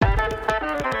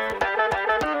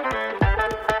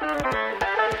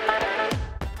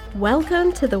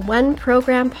Welcome to the One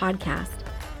Program podcast.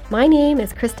 My name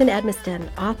is Kristen Edmiston,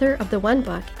 author of The One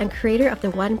Book and creator of The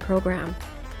One Program.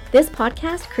 This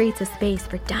podcast creates a space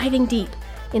for diving deep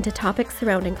into topics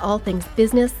surrounding all things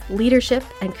business, leadership,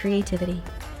 and creativity.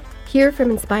 Hear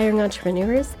from inspiring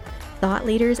entrepreneurs, thought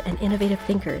leaders, and innovative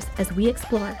thinkers as we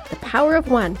explore the power of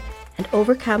one and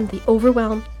overcome the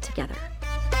overwhelm together.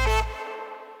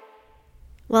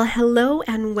 Well, hello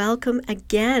and welcome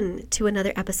again to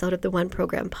another episode of the One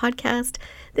Program podcast.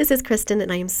 This is Kristen, and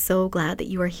I am so glad that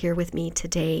you are here with me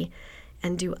today.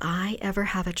 And do I ever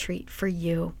have a treat for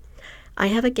you? I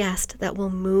have a guest that will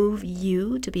move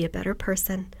you to be a better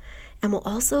person and will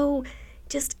also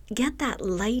just get that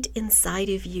light inside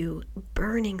of you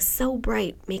burning so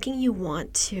bright, making you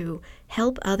want to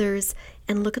help others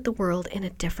and look at the world in a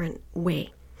different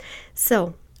way.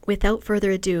 So, without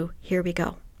further ado, here we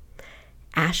go.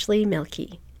 Ashley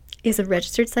Mielke is a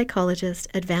registered psychologist,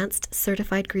 advanced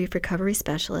certified grief recovery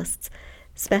specialist,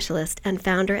 and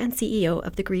founder and CEO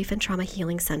of the Grief and Trauma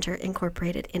Healing Center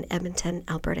Incorporated in Edmonton,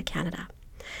 Alberta, Canada.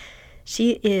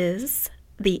 She is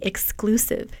the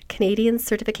exclusive Canadian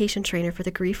certification trainer for the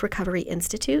Grief Recovery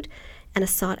Institute and a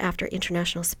sought-after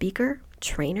international speaker,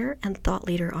 trainer, and thought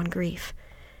leader on grief.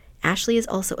 Ashley is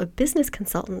also a business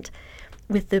consultant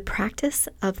with the Practice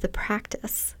of the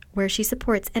Practice, where she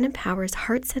supports and empowers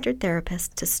heart-centered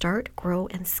therapists to start, grow,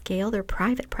 and scale their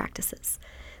private practices.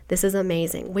 This is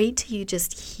amazing. Wait till you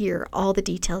just hear all the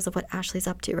details of what Ashley's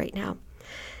up to right now.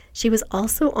 She was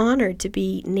also honored to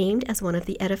be named as one of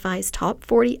the Edify's Top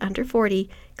 40 Under 40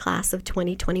 class of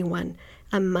 2021,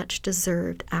 a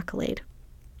much-deserved accolade.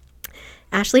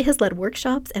 Ashley has led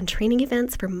workshops and training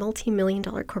events for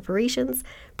multi-million-dollar corporations,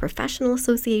 professional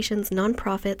associations,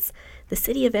 nonprofits, the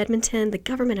City of Edmonton, the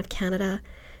Government of Canada,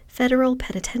 federal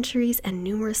penitentiaries, and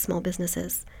numerous small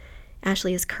businesses.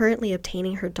 Ashley is currently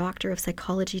obtaining her Doctor of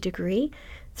Psychology degree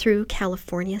through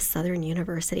California Southern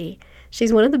University.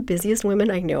 She's one of the busiest women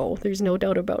I know. There's no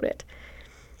doubt about it.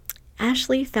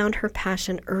 Ashley found her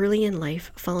passion early in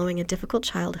life following a difficult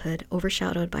childhood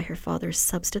overshadowed by her father's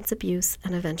substance abuse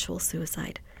and eventual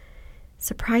suicide.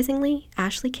 Surprisingly,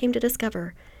 Ashley came to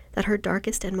discover that her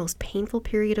darkest and most painful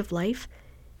period of life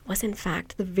was in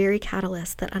fact the very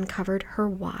catalyst that uncovered her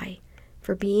why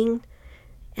for being,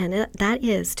 and that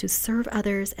is to serve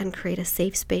others and create a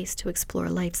safe space to explore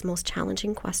life's most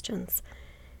challenging questions.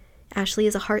 Ashley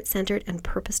is a heart-centered and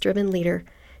purpose-driven leader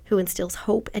who instills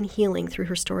hope and healing through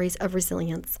her stories of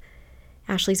resilience.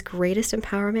 Ashley's greatest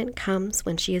empowerment comes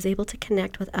when she is able to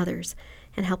connect with others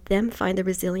and help them find the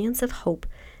resilience of hope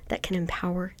that can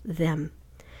empower them.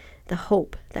 The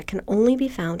hope that can only be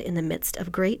found in the midst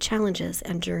of great challenges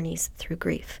and journeys through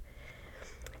grief.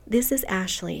 This is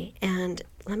Ashley, and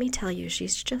let me tell you,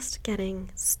 she's just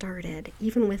getting started,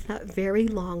 even with that very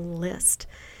long list.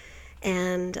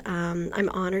 And I'm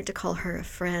honored to call her a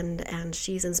friend, and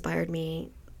she's inspired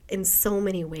me in so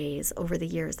many ways over the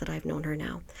years that I've known her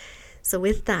now. So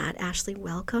with that, Ashley,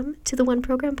 welcome to the One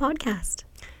Program podcast.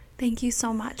 Thank you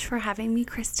so much for having me,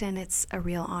 Kristen. It's a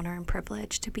real honor and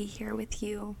privilege to be here with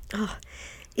you. Oh,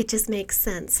 it just makes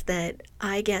sense that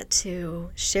I get to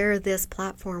share this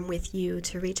platform with you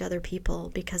to reach other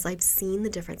people because I've seen the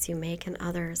difference you make in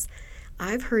others.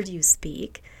 I've heard you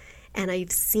speak, and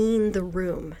I've seen the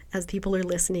room as people are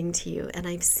listening to you, and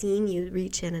I've seen you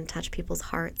reach in and touch people's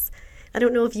hearts. I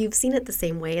don't know if you've seen it the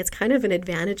same way. It's kind of an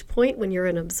advantage point when you're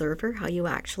an observer, how you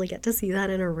actually get to see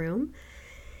that in a room.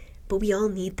 But we all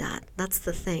need that. That's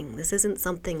the thing. This isn't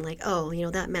something like, oh,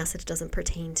 that message doesn't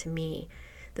pertain to me.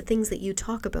 The things that you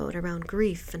talk about around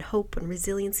grief and hope and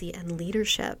resiliency and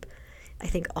leadership, I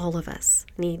think all of us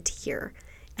need to hear.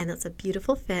 And that's a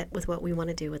beautiful fit with what we want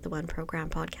to do with the One Program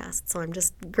podcast. So I'm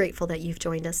just grateful that you've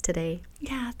joined us today.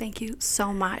 Yeah, thank you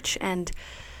so much. And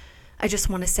I just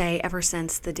want to say, ever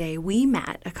since the day we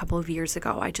met a couple of years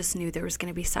ago, I just knew there was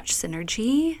going to be such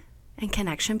synergy and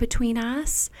connection between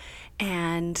us.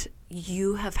 And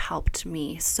you have helped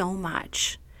me so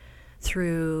much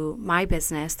through my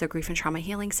business, the Grief and Trauma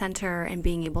Healing Center, and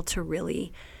being able to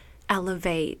really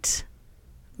elevate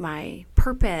my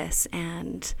purpose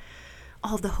and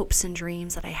all the hopes and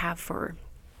dreams that I have for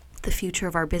the future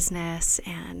of our business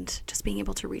and just being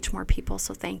able to reach more people.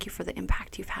 So thank you for the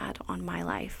impact you've had on my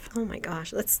life. Oh my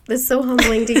gosh, that's so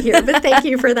humbling to hear, but thank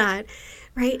you for that.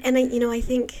 Right. And I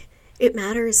think it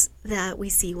matters that we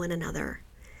see one another.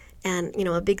 And,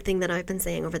 a big thing that I've been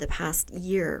saying over the past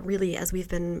year, really, as we've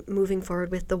been moving forward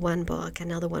with the One Book and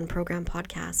now the One Program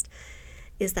podcast,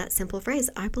 is that simple phrase,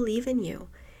 I believe in you.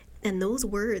 And those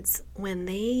words, when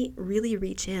they really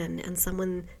reach in and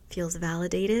someone feels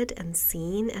validated and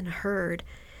seen and heard,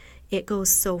 it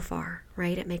goes so far,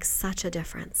 right? It makes such a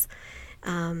difference.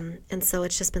 And so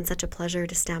it's just been such a pleasure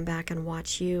to stand back and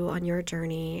watch you on your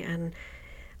journey. And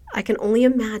I can only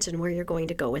imagine where you're going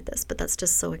to go with this, but that's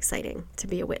just so exciting to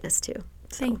be a witness to. So,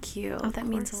 Thank you. That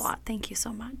means a lot. Thank you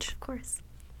so much. Of course.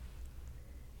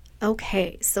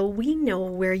 Okay, so we know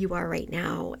where you are right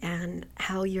now and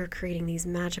how you're creating these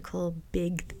magical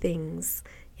big things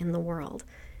in the world.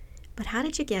 But how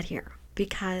did you get here?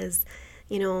 Because,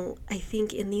 I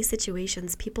think in these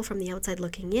situations, people from the outside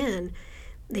looking in,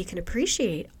 they can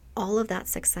appreciate all of that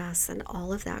success and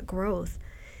all of that growth.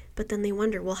 But then they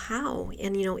wonder, well, how?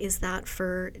 And, is that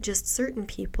for just certain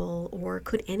people, or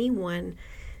could anyone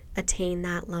attain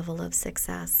that level of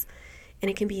success? And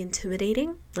it can be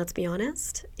intimidating, let's be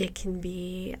honest. It can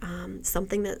be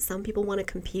something that some people want to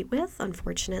compete with,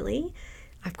 unfortunately.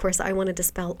 Of course, I want to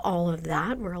dispel all of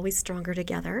that. We're always stronger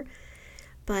together.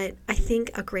 But I think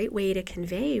a great way to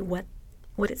convey what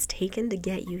it's taken to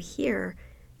get you here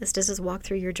is to just walk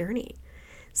through your journey.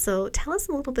 So tell us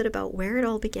a little bit about where it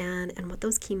all began and what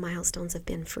those key milestones have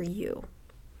been for you.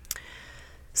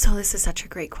 So this is such a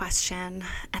great question,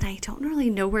 and I don't really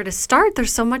know where to start.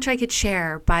 There's so much I could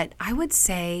share, but I would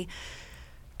say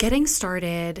getting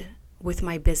started with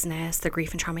my business, the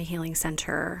Grief and Trauma Healing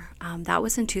Center, that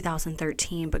was in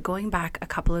 2013, but going back a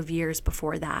couple of years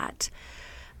before that,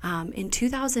 in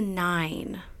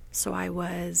 2009, so I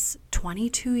was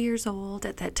 22 years old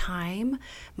at that time,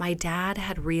 my dad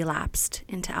had relapsed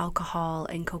into alcohol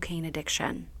and cocaine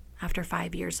addiction after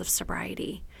 5 years of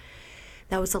sobriety.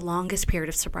 That was the longest period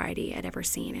of sobriety I'd ever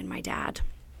seen in my dad.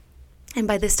 And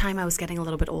by this time, I was getting a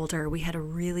little bit older. We had a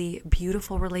really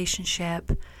beautiful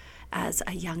relationship as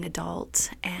a young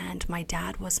adult, and my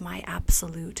dad was my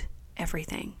absolute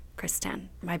everything, Kristen,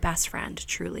 my best friend,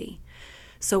 truly.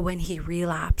 So when he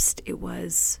relapsed, it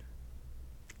was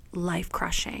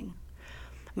life-crushing.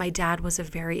 My dad was a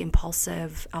very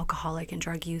impulsive alcoholic and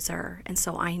drug user, and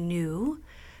so I knew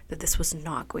that this was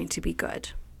not going to be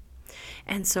good.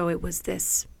 And so it was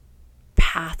this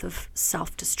path of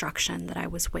self-destruction that I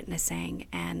was witnessing,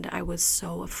 and I was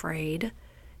so afraid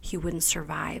he wouldn't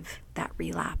survive that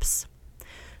relapse.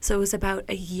 So it was about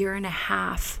a year and a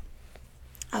half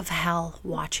of hell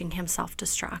watching him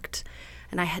self-destruct,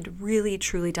 and I had really,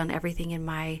 truly done everything in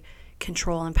my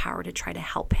control and power to try to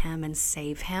help him and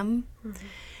save him. Mm-hmm.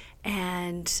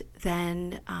 And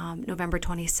then November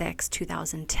 26,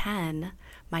 2010,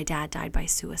 my dad died by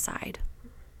suicide,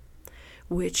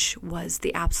 which was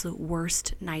the absolute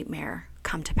worst nightmare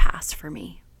come to pass for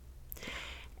me.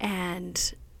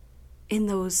 And in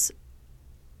those,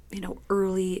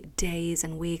 early days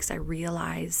and weeks, I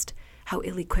realized how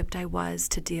ill-equipped I was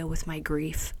to deal with my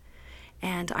grief.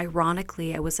 And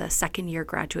ironically, I was a second-year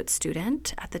graduate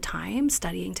student at the time,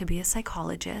 studying to be a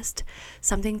psychologist,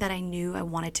 something that I knew I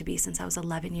wanted to be since I was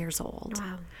 11 years old.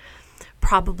 Wow.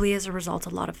 Probably as a result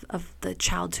of a lot of the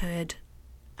childhood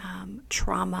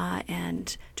trauma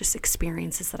and just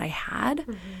experiences that I had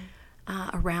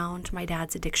around my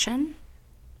dad's addiction.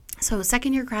 So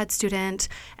second-year grad student,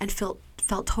 and felt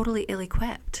totally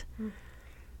ill-equipped.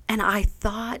 And I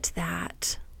thought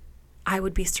that I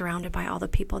would be surrounded by all the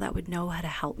people that would know how to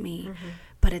help me.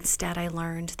 But instead I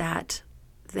learned that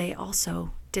they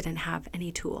also didn't have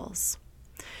any tools.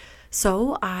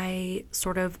 So I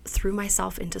sort of threw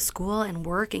myself into school and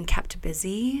work and kept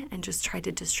busy and just tried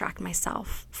to distract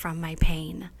myself from my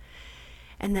pain.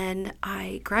 And then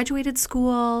I graduated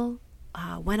school,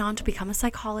 went on to become a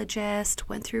psychologist,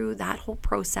 went through that whole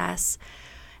process,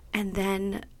 and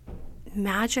then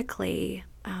magically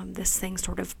this thing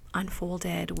sort of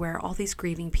unfolded where all these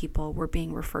grieving people were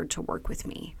being referred to work with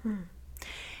me.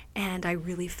 And I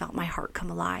really felt my heart come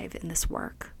alive in this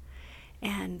work.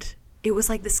 And it was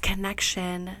like this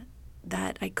connection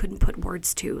that I couldn't put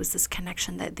words to. It was this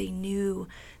connection that they knew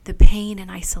the pain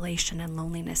and isolation and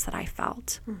loneliness that I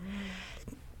felt.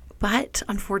 But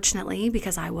unfortunately,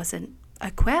 because I wasn't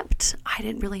equipped, I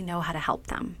didn't really know how to help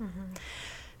them.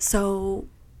 So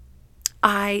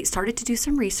I started to do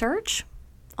some research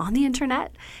on the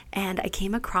internet, and I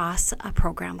came across a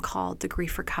program called the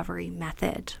Grief Recovery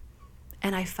Method.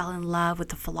 And I fell in love with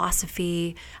the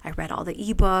philosophy. I read all the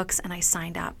ebooks, and I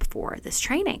signed up for this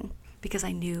training because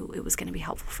I knew it was going to be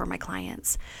helpful for my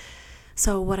clients.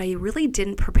 So what I really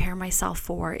didn't prepare myself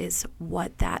for is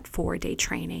what that 4-day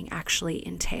training actually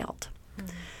entailed.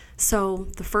 So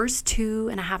the first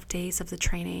 2.5 days of the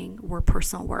training were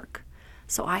personal work.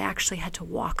 So I actually had to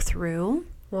walk through.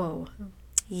 Whoa.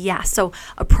 Yeah, so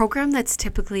a program that's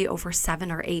typically over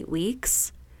 7 or 8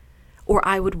 weeks, or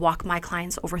I would walk my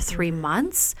clients over 3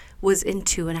 months, was in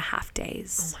 2.5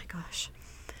 days. Oh my gosh.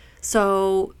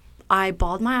 So I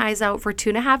bawled my eyes out for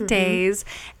 2.5 days,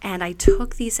 and I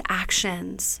took these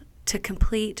actions to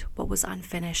complete what was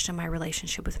unfinished in my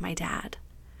relationship with my dad.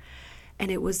 And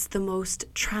it was the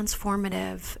most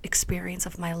transformative experience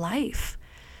of my life.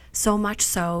 So much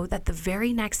so that the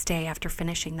very next day after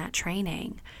finishing that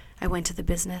training, I went to the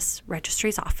business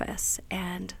registry's office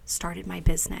and started my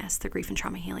business, the Grief and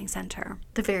Trauma Healing Center.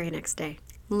 The very next day.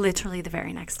 Literally the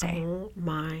very next day. Oh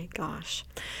my gosh.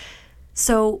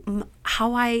 So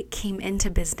how I came into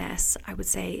business, I would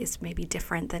say, is maybe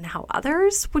different than how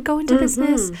others would go into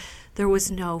business. There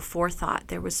was no forethought.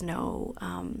 There was no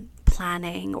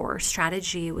planning or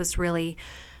strategy. It was really,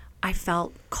 I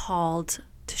felt called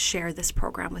to share this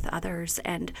program with others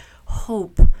and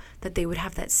hope that they would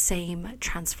have that same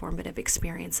transformative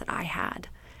experience that I had.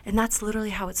 And that's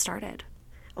literally how it started.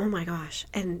 Oh my gosh.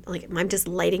 And like, I'm just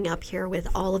lighting up here with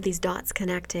all of these dots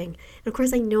connecting. And of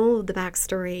course, I know the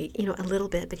backstory, a little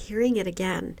bit, but hearing it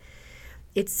again,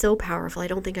 it's so powerful. I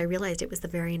don't think I realized it was the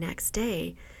very next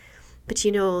day. But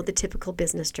the typical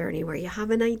business journey where you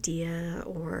have an idea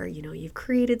or, you've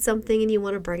created something and you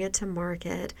want to bring it to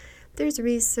market. There's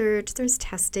research, there's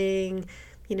testing,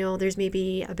 there's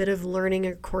maybe a bit of learning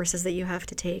or courses that you have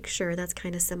to take. Sure, that's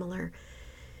kind of similar.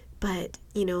 But,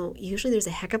 usually there's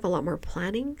a heck of a lot more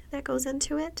planning that goes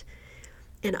into it.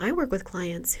 And I work with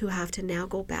clients who have to now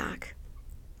go back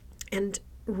and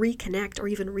reconnect or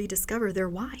even rediscover their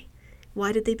why.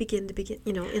 Why did they begin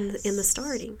in the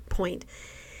starting point?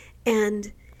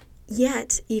 And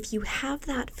yet, if you have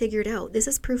that figured out, this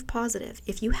is proof positive.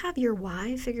 If you have your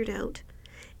why figured out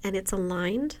and it's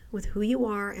aligned with who you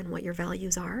are and what your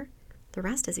values are, the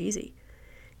rest is easy.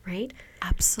 Right?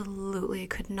 Absolutely. I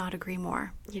could not agree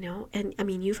more. And I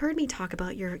mean, you've heard me talk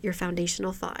about your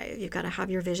foundational 5. You've got to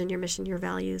have your vision, your mission, your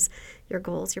values, your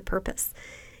goals, your purpose.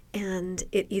 And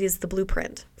it is the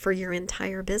blueprint for your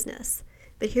entire business.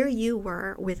 But here you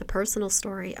were with a personal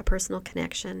story, a personal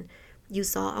connection. You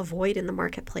saw a void in the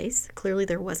marketplace. Clearly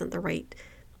there wasn't the right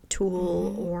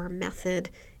tool or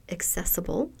method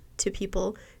accessible to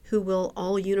people who will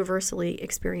all universally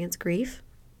experience grief,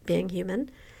 being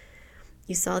human.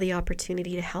 You saw the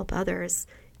opportunity to help others.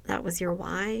 That was your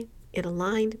why. It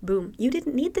aligned. Boom. You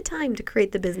didn't need the time to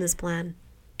create the business plan.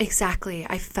 Exactly.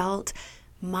 I felt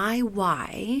my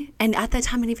why, and at that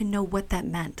time I didn't even know what that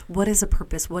meant. What is a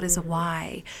purpose? What is a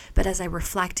why? But as I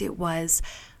reflect, it was,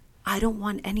 I don't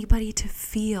want anybody to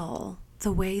feel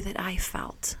the way that I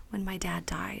felt when my dad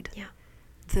died. Yeah.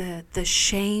 The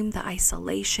shame, the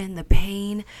isolation, the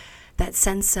pain, that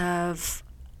sense of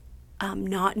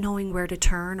not knowing where to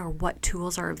turn or what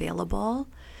tools are available.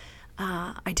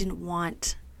 I didn't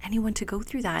want anyone to go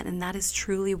through that. And that is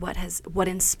truly what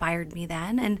inspired me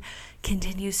then and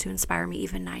continues to inspire me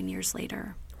even 9 years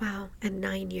later. Wow. And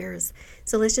 9 years.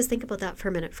 So let's just think about that for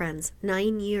a minute, friends.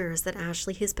 9 years that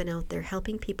Ashley has been out there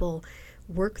helping people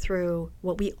work through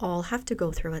what we all have to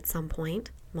go through at some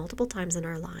point, multiple times in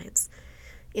our lives,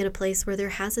 in a place where there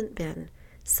hasn't been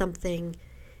something,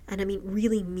 and I mean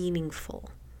really meaningful.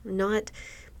 Not,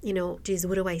 geez,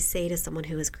 what do I say to someone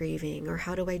who is grieving? Or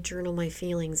how do I journal my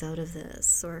feelings out of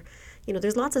this? Or,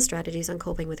 there's lots of strategies on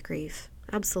coping with grief.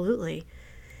 Absolutely.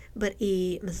 But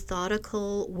a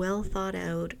methodical, well thought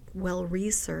out, well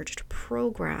researched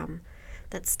program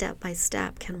that step by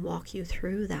step can walk you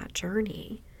through that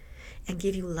journey and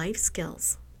give you life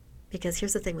skills. Because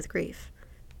here's the thing with grief.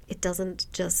 It doesn't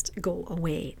just go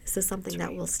away. This is something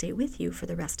that will stay with you for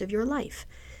the rest of your life.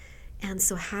 And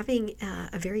so having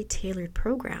a very tailored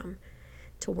program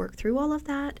to work through all of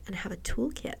that and have a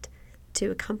toolkit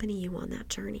to accompany you on that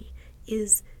journey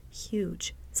is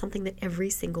huge. Something that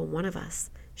every single one of us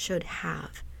should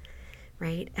have,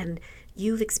 right? And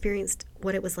you've experienced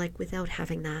what it was like without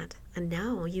having that. And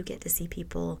now you get to see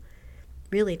people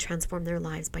really transform their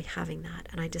lives by having that.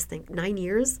 And I just think 9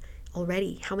 years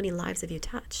already, how many lives have you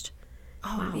touched?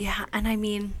 Oh, wow. Yeah. And I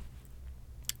mean,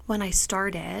 when I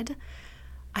started,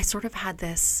 I sort of had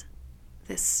this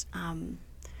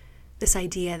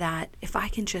idea that if I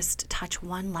can just touch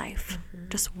one life,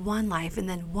 just one life, and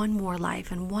then one more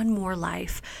life and one more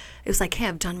life, it was like, hey,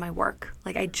 I've done my work.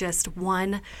 Like I just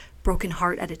one broken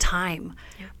heart at a time.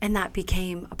 Yeah. And that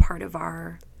became a part of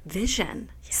our vision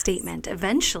statement.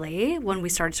 Eventually, when we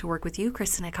started to work with you,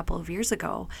 Kristen, a couple of years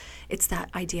ago, it's that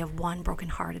idea of one broken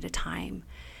heart at a time.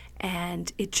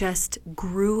 And it just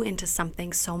grew into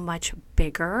something so much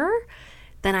bigger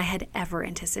than I had ever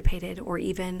anticipated or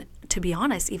even, to be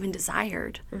honest, even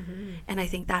desired. And I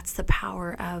think that's the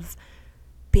power of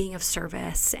being of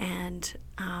service and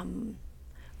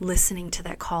listening to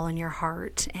that call in your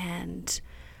heart. And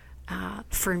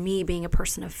for me, being a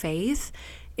person of faith,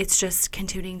 it's just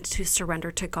continuing to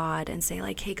surrender to God and say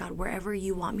like, hey, God, wherever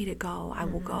you want me to go, I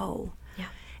will go. Yeah.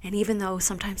 And even though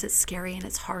sometimes it's scary and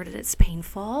it's hard and it's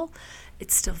painful, it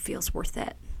still feels worth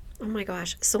it. Oh my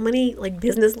gosh. So many like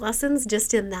business lessons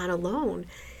just in that alone.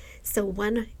 So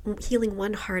healing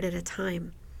one heart at a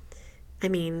time. I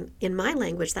mean, in my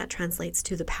language, that translates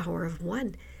to the power of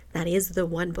one. That is the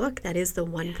one book. That is the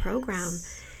one program,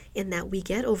 in that we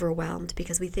get overwhelmed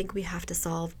because we think we have to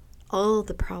solve all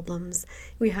the problems.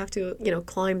 We have to,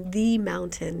 climb the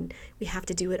mountain. We have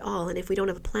to do it all. And if we don't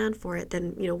have a plan for it,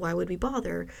 then, why would we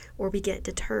bother? Or we get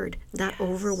deterred. That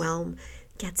overwhelm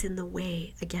gets in the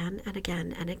way again and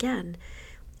again and again.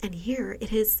 And here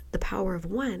it is, the power of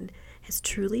one has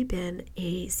truly been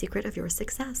a secret of your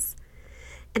success.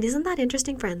 And isn't that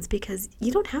interesting, friends? Because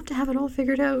you don't have to have it all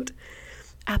figured out.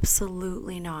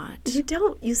 Absolutely not. You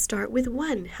don't. You start with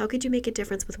one. How could you make a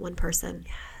difference with one person?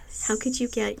 Yes. How could you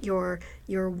get your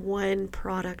one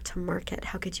product to market?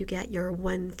 How could you get your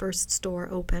one first store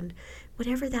open?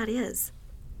 Whatever that is.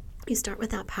 You start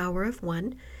with that power of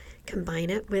one, combine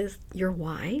it with your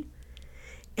why,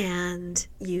 and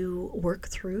you work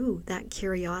through that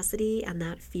curiosity and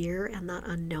that fear and that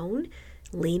unknown.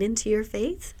 Lean into your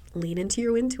faith, lean into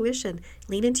your intuition,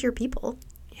 lean into your people.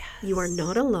 Yes. You are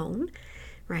not alone,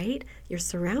 right? You're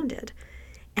surrounded.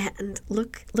 And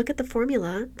look at the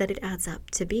formula that it adds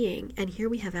up to being. And here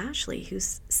we have Ashley,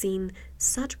 who's seen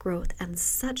such growth and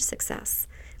such success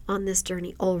on this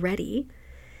journey already.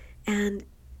 And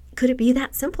could it be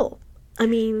that simple? I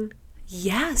mean,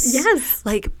 yes.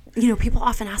 Like, people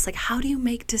often ask, like, how do you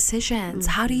make decisions?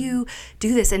 How do you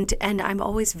do this? And I'm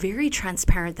always very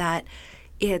transparent that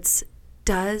it's,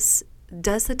 does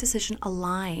the decision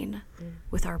align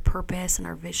with our purpose and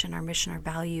our vision, our mission, our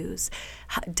values?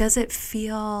 Does it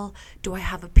feel, do I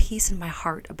have a peace in my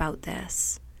heart about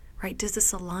this, right? Does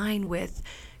this align with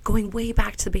going way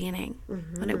back to the beginning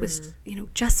when it was,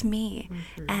 just me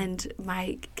and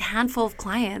my handful of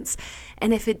clients?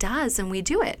 And if it does, then we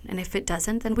do it. And if it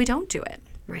doesn't, then we don't do it.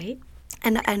 Right.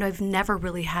 And I've never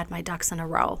really had my ducks in a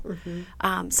row.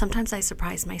 Sometimes I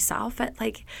surprise myself at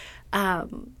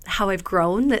how I've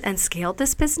grown and scaled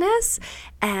this business.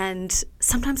 And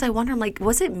sometimes I wonder, I'm like,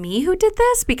 was it me who did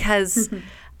this? Because,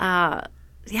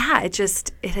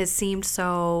 it has seemed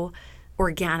so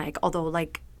organic. Although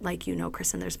like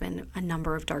Kristen, there's been a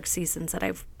number of dark seasons that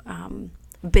I've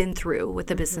been through with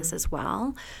the business as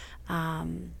well.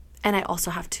 And I also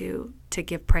have to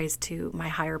give praise to my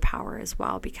higher power as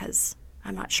well, because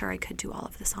I'm not sure I could do all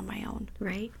of this on my own.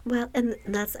 Right. Well, and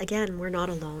that's, again, we're not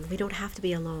alone. We don't have to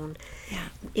be alone.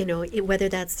 Yeah. Whether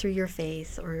that's through your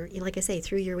faith or, like I say,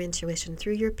 through your intuition,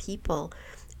 through your people.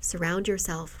 Surround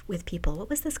yourself with people.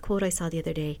 What was this quote I saw the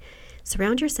other day?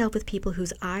 Surround yourself with people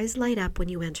whose eyes light up when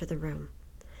you enter the room.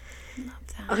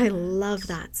 I love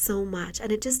that so much.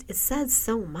 And it says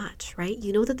so much, right?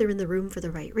 You know that they're in the room for the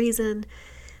right reason.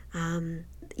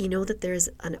 You know that there's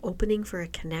an opening for a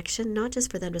connection, not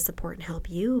just for them to support and help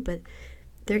you, but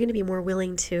they're going to be more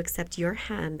willing to accept your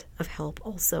hand of help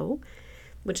also,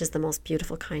 which is the most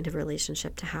beautiful kind of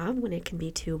relationship to have when it can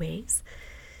be two ways.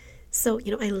 So,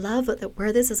 I love that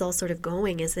where this is all sort of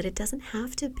going is that it doesn't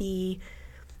have to be,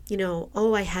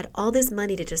 I had all this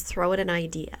money to just throw at an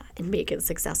idea and make it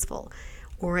successful.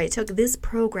 Or I took this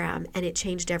program and it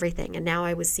changed everything. And now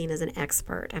I was seen as an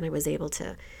expert and I was able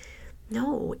to.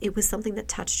 No, it was something that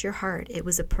touched your heart. It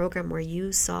was a program where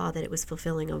you saw that it was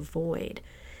fulfilling a void.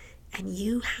 And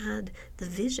you had the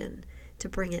vision to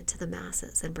bring it to the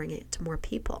masses and bring it to more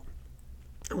people.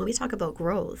 And when we talk about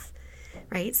growth,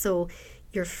 right? So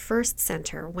your first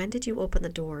center, when did you open the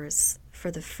doors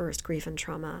for the first grief and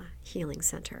trauma healing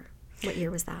center? What year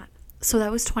was that? So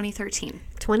that was 2013.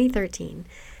 2013.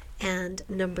 And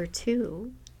number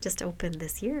 2 just opened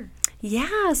this year.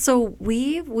 Yeah, so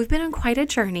we've been on quite a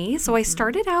journey. So I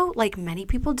started out, like many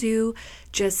people do,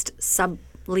 just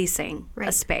subleasing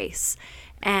a space.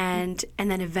 And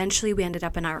then eventually we ended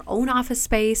up in our own office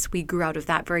space. We grew out of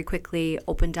that very quickly,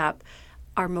 opened up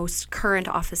our most current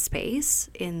office space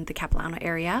in the Capilano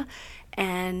area.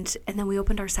 And then we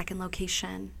opened our second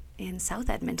location in South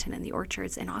Edmonton in the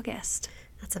Orchards in August.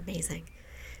 That's amazing,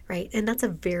 right? And that's a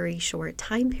very short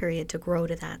time period to grow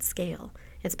to that scale.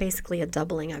 It's basically a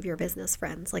doubling of your business,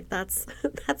 friends. Like that's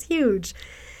huge.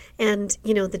 And,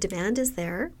 the demand is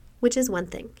there, which is one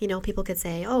thing. People could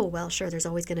say, oh, well, sure, there's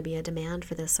always going to be a demand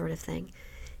for this sort of thing.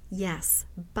 Yes,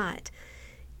 but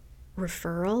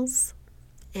referrals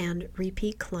and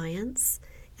repeat clients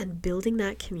and building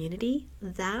that community,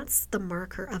 that's the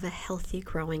marker of a healthy,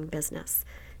 growing business.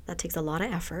 That takes a lot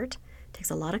of effort,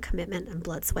 takes a lot of commitment and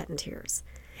blood, sweat, and tears.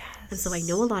 Yes. And so I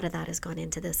know a lot of that has gone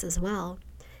into this as well.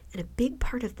 And a big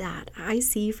part of that I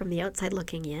see from the outside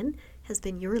looking in has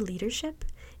been your leadership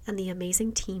and the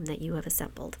amazing team that you have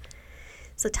assembled.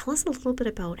 So tell us a little bit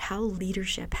about how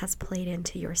leadership has played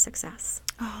into your success.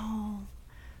 Oh,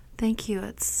 thank you.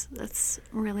 That's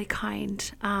really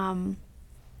kind.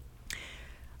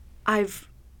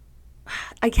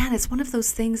 Again, it's one of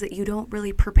those things that you don't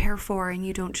really prepare for, and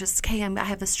you don't just, I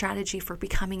have a strategy for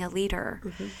becoming a leader.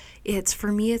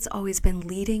 For me, it's always been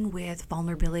leading with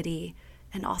vulnerability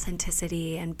and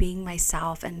authenticity and being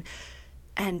myself, and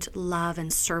love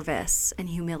and service and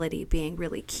humility being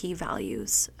really key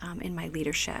values in my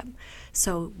leadership.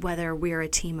 So whether we're a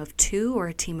team of 2 or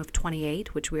a team of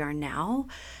 28, which we are now,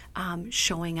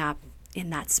 showing up in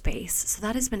that space. So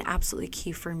that has been absolutely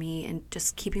key for me, and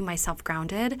just keeping myself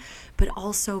grounded, but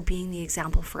also being the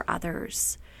example for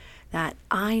others. That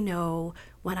I know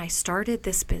when I started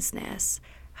this business,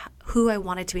 who I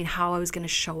wanted to be and how I was going to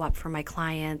show up for my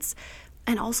clients,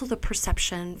 and also the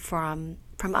perception from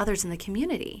others in the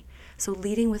community. So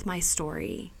leading with my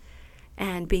story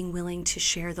and being willing to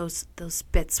share those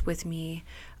bits with me,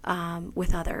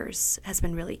 with others, has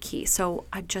been really key. So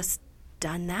I've just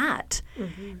done that.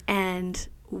 And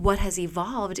what has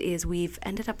evolved is we've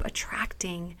ended up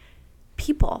attracting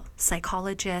people,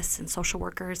 psychologists and social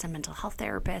workers and mental health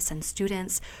therapists and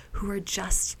students who are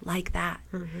just like that,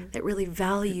 that really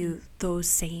value those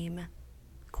same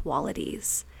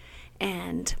qualities.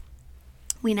 And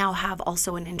we now have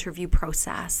also an interview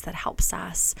process that helps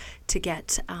us to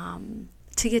get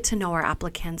to know our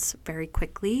applicants very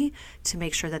quickly, to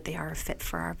make sure that they are a fit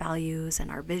for our values and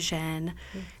our vision.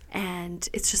 And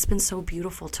it's just been so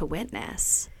beautiful to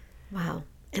witness. Wow.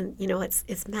 And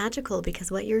it's magical,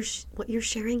 because what you're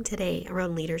sharing today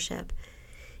around leadership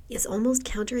is almost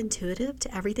counterintuitive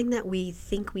to everything that we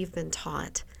think we've been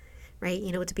taught, right?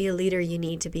 To be a leader, you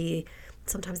need to be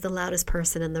sometimes the loudest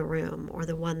person in the room, or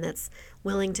the one that's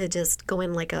willing to just go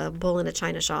in like a bull in a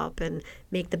china shop and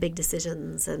make the big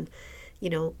decisions and,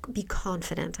 be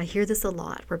confident. I hear this a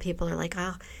lot, where people are like,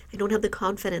 I don't have the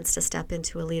confidence to step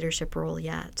into a leadership role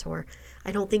yet, or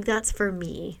I don't think that's for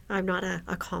me. I'm not a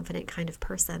confident kind of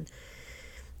person.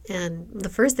 And the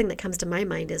first thing that comes to my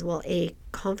mind is, well,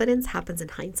 confidence happens in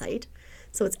hindsight.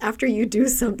 So it's after you do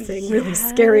something really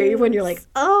scary when you're like,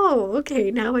 oh, okay,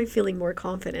 now I'm feeling more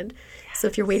confident. So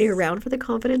if you're waiting around for the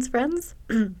confidence, friends,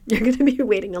 you're going to be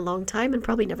waiting a long time and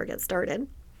probably never get started.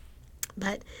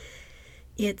 But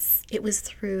it was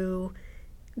through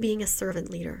being a servant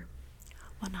leader.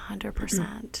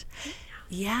 100%.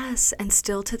 Yes. And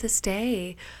still to this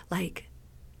day, like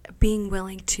being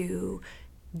willing to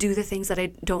do the things that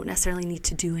I don't necessarily need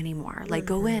to do anymore. Like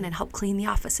go in and help clean the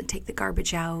office and take the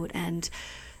garbage out, and,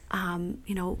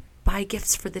 buy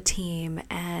gifts for the team,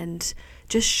 and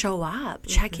just show up,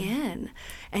 check in,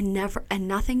 and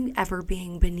nothing ever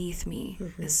being beneath me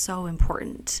is so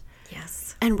important.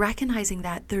 Yes. And recognizing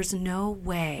that there's no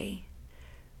way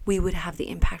we would have the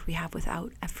impact we have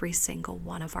without every single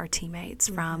one of our teammates,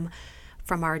 from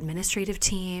our administrative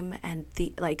team, and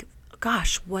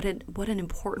what an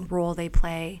important role they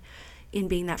play in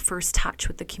being that first touch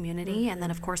with the community. And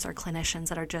then of course our clinicians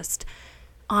that are just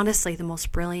honestly the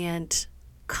most brilliant,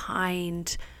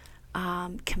 kind,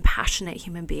 compassionate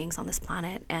human beings on this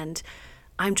planet. And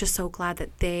I'm just so glad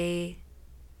that they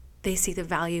see the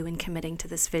value in committing to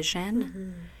this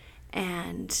vision.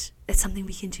 And it's something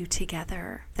we can do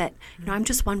together. That, I'm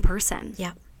just one person.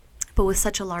 Yeah. But with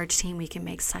such a large team, we can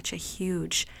make such a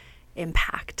huge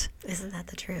impact. Isn't that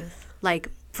the truth? Like,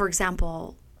 for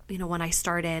example, when I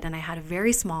started and I had a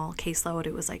very small caseload,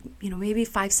 it was like, maybe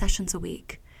 5 sessions a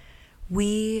week.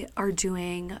 We are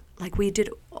doing, we did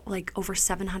over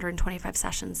 725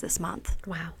 sessions this month.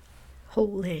 Wow.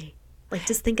 Holy.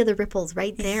 Just think of the ripples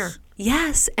right there.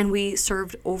 Yes. And we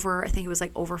served over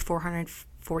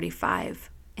 445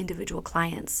 individual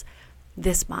clients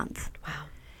this month. Wow.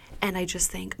 And I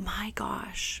just think, my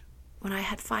gosh, when I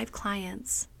had 5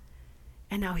 clients,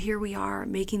 and now here we are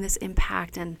making this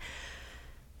impact, and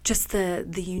just the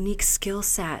unique skill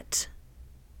set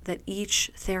that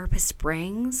each therapist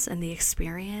brings, and the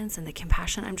experience and the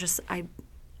compassion,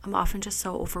 I'm often just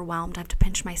so overwhelmed. I have to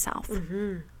pinch myself.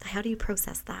 How do you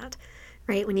process that,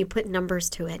 right? When you put numbers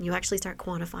to it and you actually start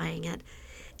quantifying it,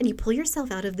 and you pull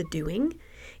yourself out of the doing,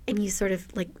 and you sort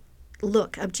of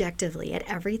look objectively at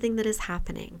everything that is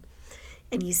happening,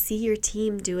 and you see your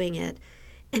team doing it.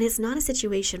 And it's not a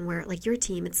situation where, your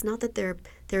team, it's not that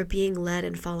they're being led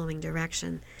and following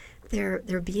direction. They're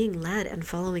being led and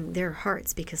following their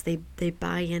hearts, because they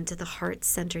buy into the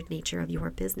heart-centered nature of your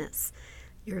business,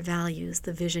 your values,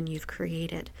 the vision you've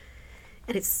created.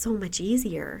 And it's so much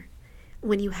easier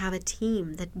when you have a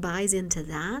team that buys into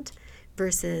that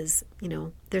versus,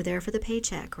 they're there for the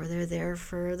paycheck, or they're there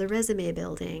for the resume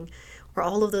building, or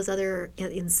all of those other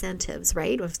incentives,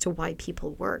 right, as to why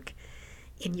people work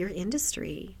in your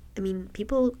industry. I mean,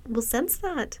 people will sense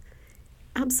that.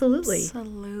 Absolutely.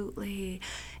 Absolutely.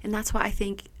 And that's why I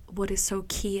think what is so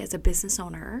key as a business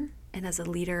owner and as a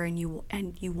leader, and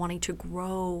you wanting to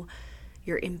grow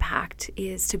your impact,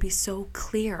 is to be so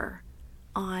clear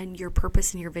on your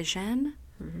purpose and your vision,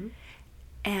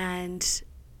 and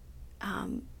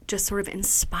just sort of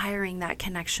inspiring that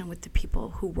connection with the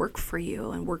people who work for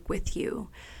you and work with you,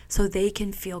 so they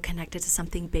can feel connected to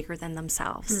something bigger than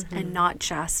themselves, and not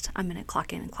just, I'm going to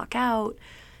clock in and clock out.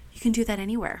 You can do that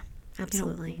anywhere.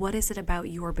 Absolutely. What is it about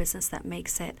your business that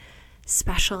makes it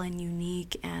special and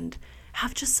unique, and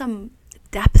have just some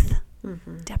depth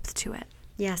to it?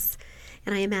 Yes.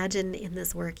 And I imagine in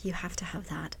this work you have to have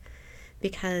that,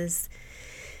 because,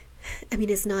 I mean,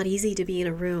 it's not easy to be in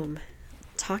a room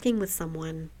talking with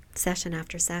someone session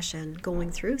after session,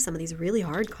 going through some of these really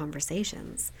hard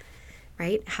conversations,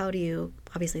 right? How do you,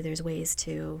 obviously there's ways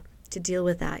to deal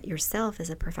with that yourself as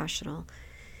a professional.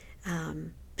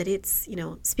 But it's,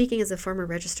 speaking as a former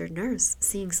registered nurse,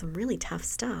 seeing some really tough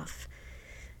stuff.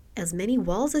 As many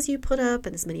walls as you put up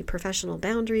and as many professional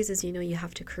boundaries as you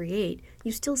have to create,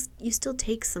 you still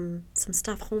take some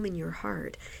stuff home in your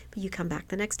heart. But you come back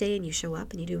the next day and you show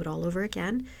up and you do it all over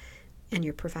again, and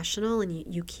you're professional and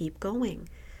you keep going,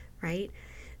 right?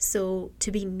 So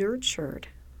to be nurtured,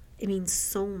 it means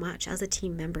so much as a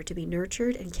team member, to be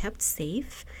nurtured and kept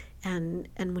safe, and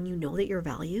when you know that you're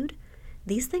valued,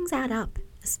 these things add up,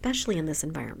 especially in this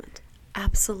environment.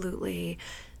 Absolutely.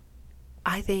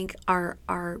 I think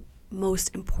our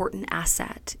most important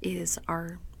asset is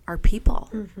our people.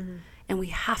 And we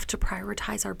have to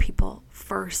prioritize our people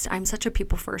first. I'm such a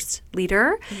people first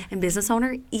leader and business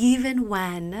owner, even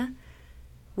when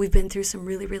we've been through some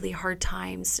really, really hard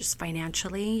times just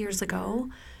financially years ago.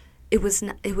 It was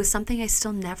something I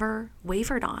still never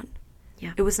wavered on.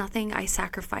 Yeah. It was nothing I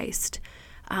sacrificed.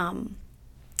 And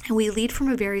we lead from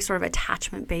a very sort of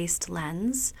attachment-based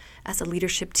lens as a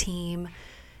leadership team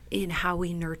in how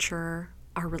we nurture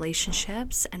our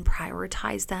relationships and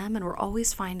prioritize them. And we're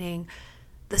always finding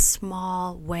the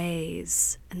small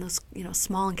ways, and those,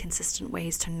 small and consistent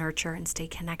ways to nurture and stay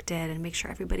connected and make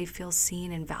sure everybody feels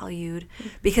seen and valued,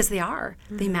 because they are.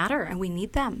 They matter, and we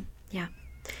need them. Yeah.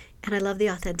 And I love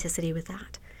the authenticity with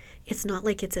that. It's not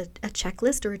like it's a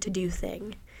checklist or a to-do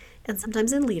thing. And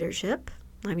sometimes in leadership,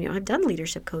 I've done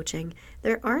leadership coaching.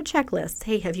 There are checklists.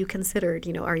 Hey, have you considered,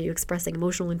 are you expressing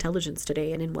emotional intelligence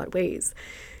today, and in what ways,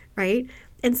 right?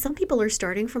 And some people are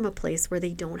starting from a place where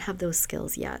they don't have those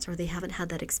skills yet, or they haven't had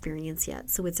that experience yet.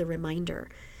 So it's a reminder.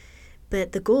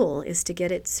 But the goal is to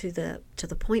get it to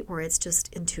the point where it's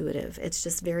just intuitive. It's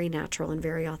just very natural and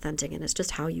very authentic, and it's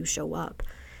just how you show up.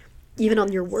 Even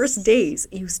on your worst days,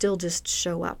 you still just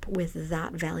show up with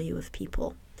that value of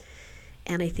people.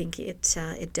 And I think it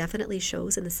definitely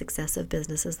shows in the success of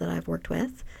businesses that I've worked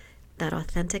with, that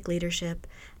authentic leadership,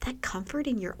 that comfort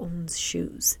in your own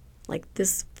shoes. Like,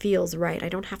 this feels right. I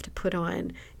don't have to put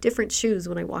on different shoes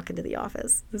when I walk into the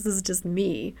office. This is just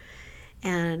me.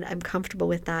 And I'm comfortable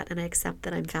with that, and I accept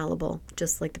that I'm fallible,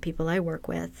 just like the people I work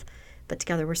with, but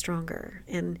together we're stronger.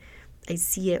 And I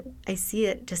see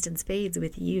it just in spades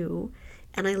with you.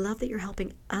 And I love that you're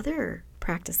helping other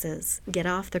practices get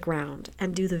off the ground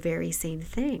and do the very same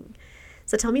thing.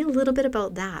 So tell me a little bit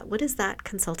about that. What does that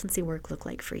consultancy work look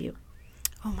like for you?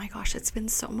 Oh my gosh, it's been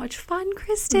so much fun,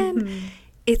 Kristen.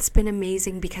 It's been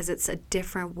amazing because it's a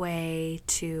different way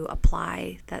to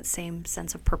apply that same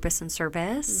sense of purpose and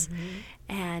service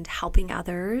and helping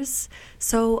others.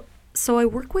 So I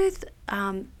work with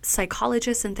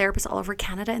psychologists and therapists all over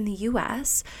Canada and the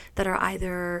US that are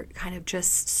either kind of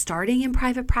just starting in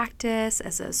private practice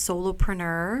as a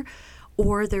solopreneur,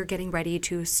 or they're getting ready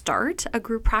to start a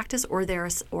group practice, or they're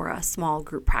a small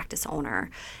group practice owner,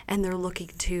 and they're looking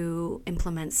to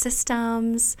implement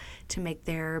systems to make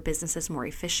their businesses more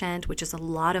efficient, which is a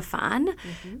lot of fun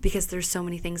because there's so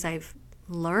many things I've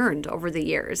learned over the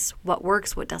years, what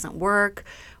works, what doesn't work,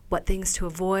 what things to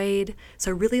avoid.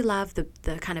 So I really love the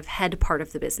kind of head part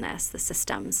of the business, the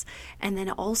systems, and then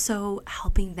also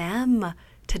helping them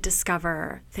to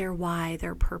discover their why,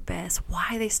 their purpose,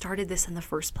 why they started this in the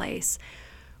first place.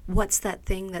 What's that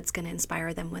thing that's going to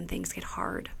inspire them when things get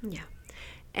hard? Yeah.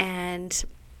 And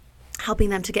helping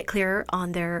them to get clear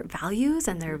on their values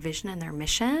and their vision and their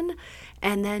mission.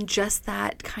 And then just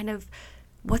that kind of,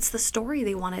 what's the story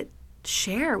they want to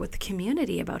share with the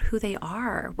community about who they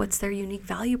are? What's their unique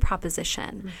value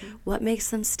proposition? What makes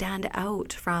them stand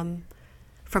out from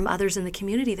others in the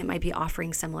community that might be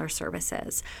offering similar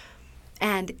services?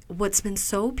 And what's been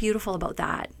so beautiful about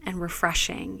that and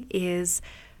refreshing is,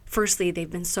 firstly, they've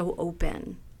been so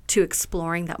open to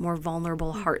exploring that more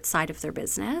vulnerable heart side of their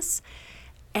business,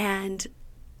 and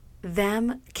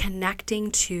them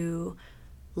connecting to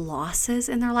losses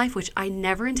in their life, which I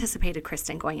never anticipated,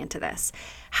 Kristen, going into this,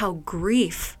 how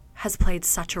grief has played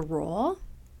such a role.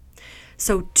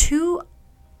 So two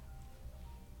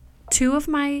of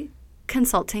my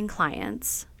consulting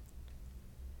clients,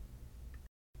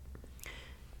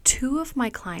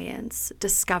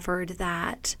 discovered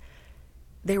that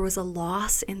there was a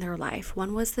loss in their life.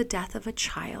 One was the death of a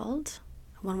child,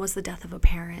 one was the death of a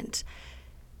parent,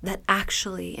 that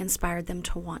actually inspired them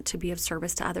to want to be of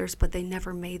service to others, but they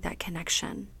never made that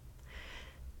connection.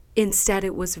 Instead,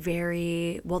 it was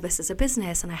very, well, this is a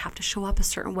business and I have to show up a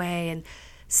certain way and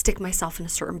stick myself in a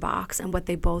certain box. And what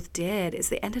they both did is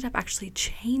they ended up actually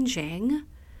changing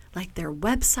like their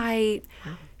website,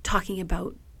 talking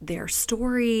about their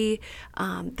story,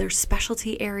 their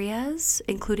specialty areas,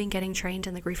 including getting trained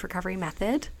in the grief recovery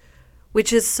method,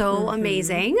 which is so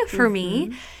amazing for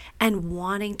me, and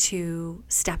wanting to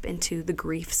step into the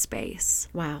grief space.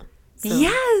 Wow. So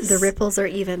yes. The ripples are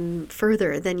even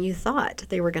further than you thought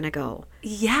they were going to go.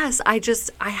 Yes. I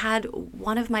had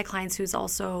one of my clients who's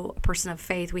also a person of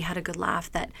faith. We had a good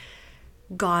laugh that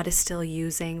God is still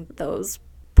using those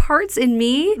parts in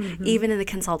me, even in the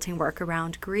consulting work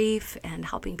around grief and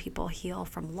helping people heal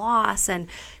from loss and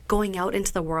going out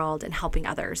into the world and helping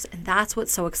others. And that's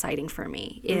what's so exciting for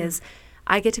me is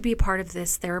I get to be a part of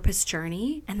this therapist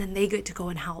journey, and then they get to go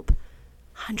and help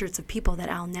hundreds of people that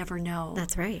I'll never know.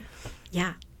 That's right.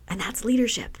 Yeah. And that's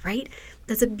leadership, right?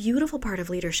 That's a beautiful part of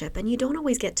leadership. And you don't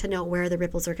always get to know where the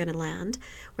ripples are going to land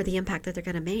or the impact that they're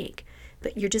going to make.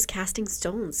 But you're just casting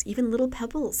stones, even little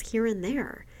pebbles here and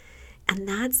there. And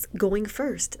that's going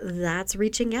first. That's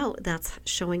reaching out. That's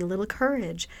showing a little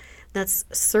courage. That's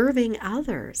serving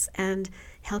others and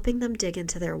helping them dig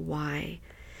into their why.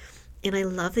 And I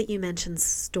love that you mentioned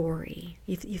story.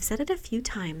 You've said it a few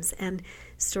times, and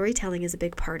storytelling is a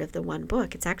big part of the One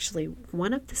book. It's actually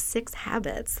one of the 6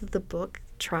 habits that the book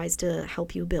tries to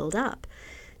help you build up,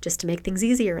 just to make things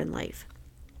easier in life.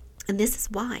 And this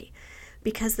is why.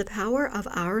 Because the power of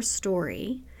our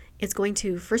story is going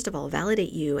to, first of all,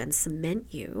 validate you and cement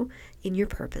you in your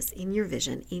purpose, in your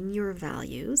vision, in your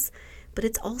values. But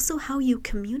it's also how you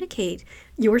communicate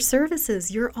your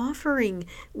services, your offering,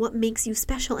 what makes you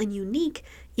special and unique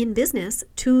in business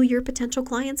to your potential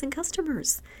clients and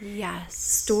customers. Yes.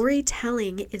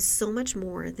 Storytelling is so much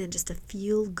more than just a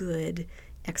feel-good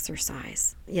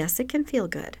exercise. Yes, it can feel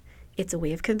good. It's a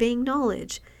way of conveying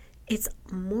knowledge. It's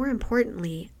more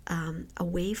importantly a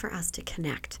way for us to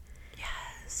connect.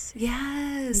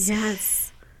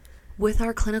 Yes. With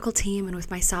our clinical team and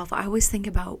with myself, I always think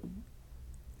about,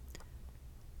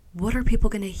 what are people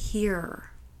going to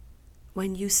hear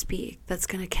when you speak that's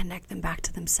going to connect them back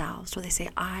to themselves? Where they say,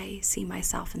 I see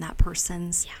myself in that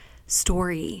person's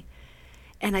story.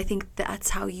 And I think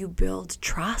that's how you build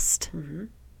trust.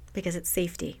 Because it's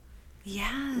safety.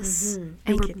 Yes.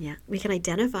 And we can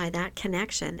identify that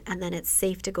connection, and then it's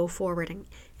safe to go forward and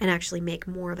actually make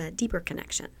more of a deeper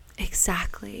connection.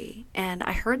 Exactly. And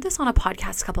I heard this on a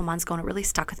podcast a couple months ago, and it really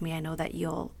stuck with me. I know that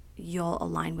you'll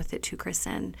align with it too,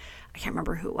 Kristen. I can't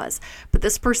remember who it was. But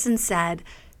this person said,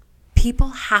 people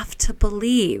have to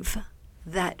believe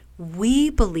that we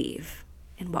believe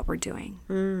in what we're doing.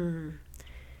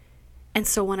 And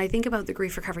so when I think about the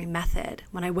grief recovery method,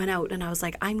 when I went out and I was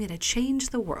like, I'm going to change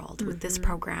the world with this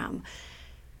program,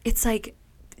 it's like,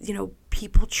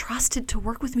 people trusted to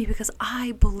work with me because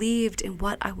I believed in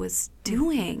what I was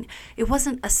doing. It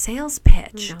wasn't a sales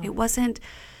pitch. No. It wasn't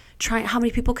trying, how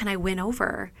many people can I win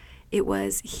over? It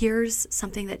was, here's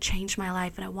something that changed my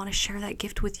life and I want to share that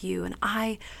gift with you. And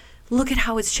I look at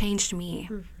how it's changed me.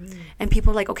 And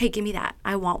people are like, okay, give me that.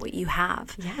 I want what you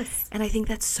have. Yes. And I think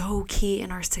that's so key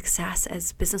in our success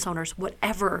as business owners,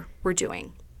 whatever we're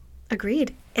doing.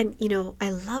 Agreed. And,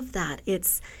 I love that.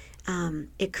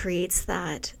 It creates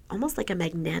that almost like a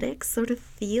magnetic sort of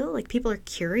feel. Like people are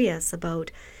curious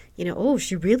about, oh,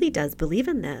 she really does believe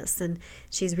in this and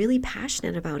she's really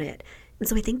passionate about it. And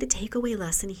so I think the takeaway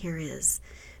lesson here is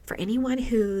for anyone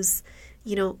who's,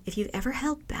 if you've ever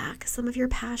held back some of your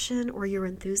passion or your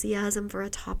enthusiasm for a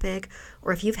topic,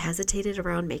 or if you've hesitated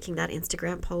around making that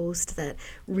Instagram post that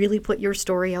really put your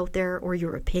story out there or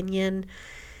your opinion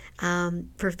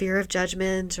for fear of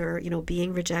judgment or,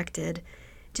 being rejected,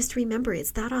 just remember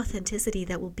it's that authenticity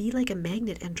that will be like a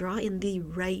magnet and draw in the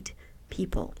right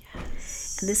people.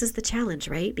 Yes. And this is the challenge,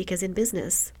 right? Because in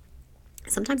business,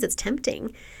 sometimes it's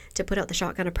tempting to put out the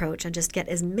shotgun approach and just get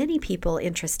as many people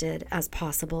interested as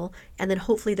possible. And then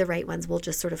hopefully the right ones will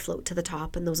just sort of float to the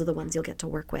top, and those are the ones you'll get to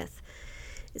work with.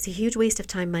 It's a huge waste of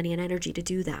time, money, and energy to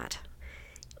do that.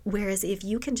 Whereas if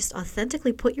you can just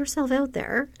authentically put yourself out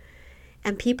there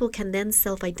and people can then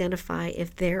self-identify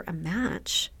if they're a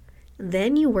match,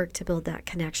 then you work to build that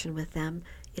connection with them.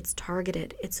 It's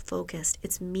targeted, it's focused,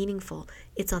 it's meaningful,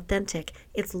 it's authentic,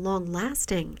 it's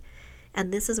long-lasting.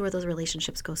 And this is where those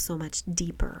relationships go so much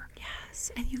deeper.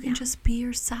 Yes, and you can just be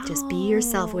yourself. Just be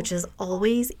yourself, which is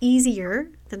always easier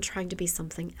than trying to be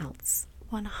something else.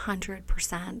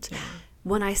 100%. Yeah.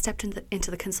 When I stepped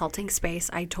into the consulting space,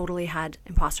 I totally had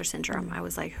imposter syndrome. I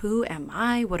was like, who am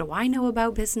I? What do I know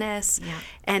about business? Yeah.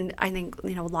 And I think,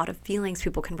 a lot of feelings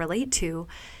people can relate to.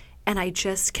 And I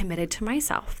just committed to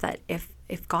myself that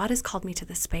if God has called me to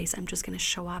this space, I'm just going to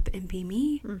show up and be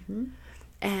me. Mm-hmm.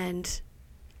 And,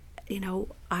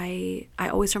 I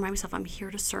always remind myself, I'm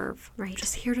here to serve. Right. I'm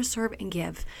just here to serve and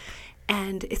give.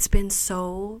 And it's been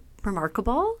so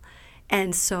remarkable.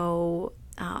 And so,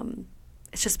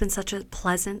 it's just been such a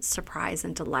pleasant surprise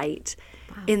and delight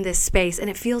in this space. And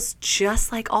it feels just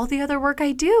like all the other work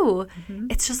I do. Mm-hmm.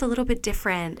 It's just a little bit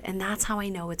different. And that's how I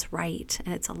know it's right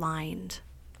and it's aligned.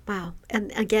 Wow.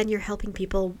 And again, you're helping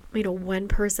people, one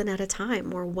person at a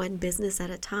time or one business at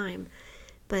a time.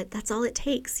 But that's all it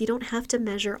takes. You don't have to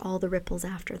measure all the ripples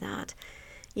after that.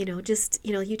 You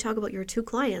talk about your 2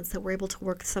 clients that were able to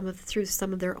work through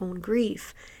some of their own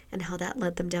grief and how that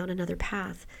led them down another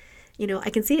path.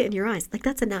 I can see it in your eyes. Like,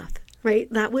 that's enough, right?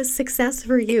 That was success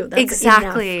for you. That's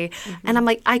exactly. Mm-hmm. And I'm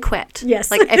like, I quit.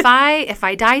 Yes. Like, if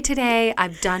I die today,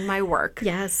 I've done my work.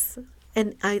 Yes.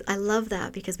 And I love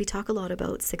that, because we talk a lot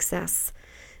about success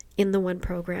in the One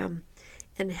program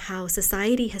and how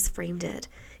society has framed it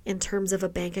in terms of a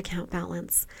bank account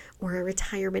balance or a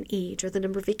retirement age or the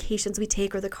number of vacations we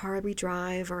take or the car we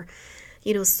drive, or,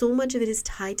 so much of it is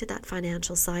tied to that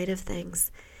financial side of things,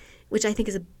 which I think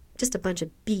is just a bunch of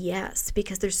BS,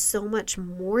 because there's so much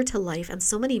more to life and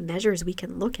so many measures we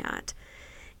can look at.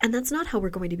 And that's not how we're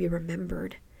going to be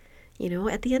remembered.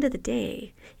 At the end of the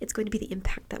day, it's going to be the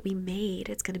impact that we made.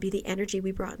 It's going to be the energy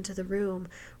we brought into the room,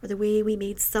 or the way we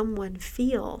made someone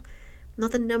feel.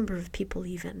 Not the number of people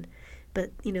even,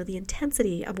 but, the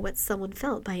intensity of what someone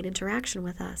felt by an interaction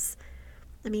with us.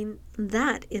 I mean,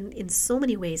 that in so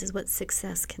many ways is what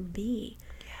success can be.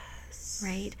 Yes.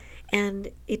 Right? And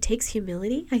it takes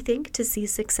humility, I think, to see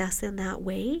success in that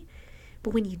way.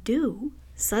 But when you do,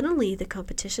 suddenly the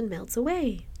competition melts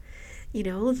away.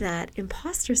 That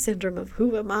imposter syndrome of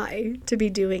who am I to be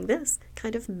doing this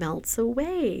kind of melts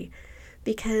away,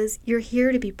 because you're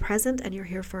here to be present and you're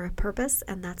here for a purpose,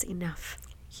 and that's enough.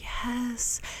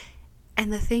 Yes.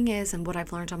 And the thing is, and what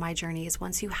I've learned on my journey is,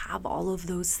 once you have all of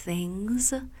those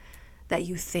things that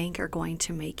you think are going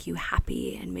to make you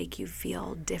happy and make you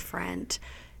feel different,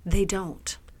 they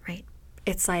don't. Right.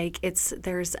 It's like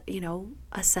there's,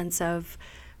 a sense of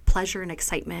pleasure and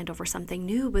excitement over something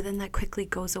new, but then that quickly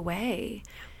goes away.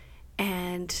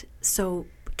 And so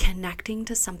connecting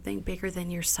to something bigger than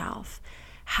yourself,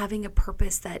 having a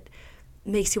purpose that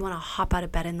makes you want to hop out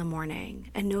of bed in the morning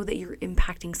and know that you're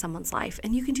impacting someone's life.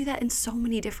 And you can do that in so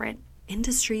many different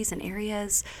industries and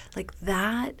areas. Like,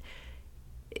 that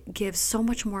gives so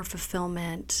much more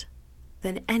fulfillment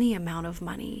than any amount of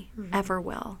money ever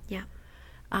will. Yeah.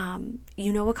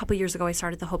 A couple years ago, I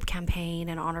started the Hope campaign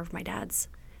in honor of my dad's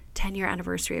 10-year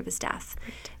anniversary of his death.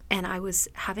 Right. And I was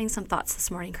having some thoughts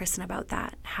this morning, Kristen, about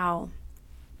that. And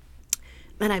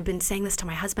I've been saying this to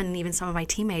my husband and even some of my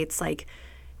teammates, like,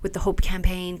 with the Hope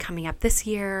campaign coming up this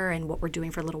year and what we're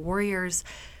doing for Little Warriors,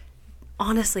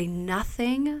 honestly,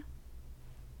 nothing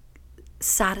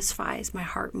satisfies my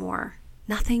heart more.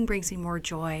 Nothing brings me more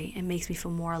joy and makes me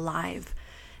feel more alive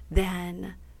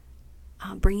than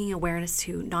bringing awareness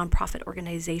to nonprofit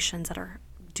organizations that are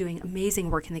doing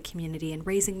amazing work in the community and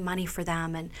raising money for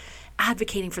them and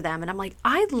advocating for them. And I'm like,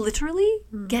 I literally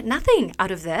get nothing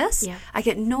out of this. Yeah. I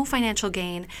get no financial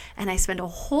gain, and I spend a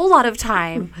whole lot of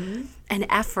time and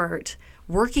effort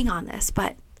working on this,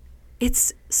 but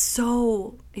it's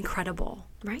so incredible.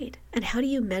 Right. And how do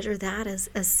you measure that as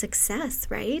success,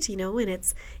 right? And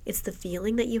it's the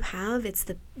feeling that you have, it's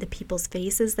the people's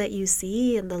faces that you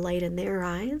see and the light in their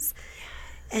eyes.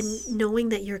 Yes. And knowing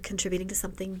that you're contributing to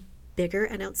something bigger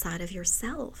and outside of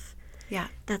yourself. Yeah.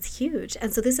 That's huge.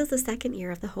 And so this is the second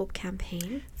year of the Hope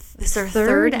campaign. This is our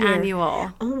third year.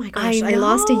 Annual. Oh my gosh, I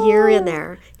lost a year in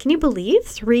there. Can you believe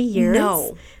 3 years?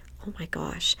 No. Oh my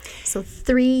gosh. So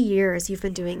 3 years you've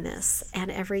been doing this, and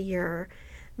every year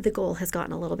the goal has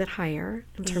gotten a little bit higher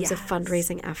in terms of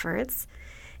fundraising efforts.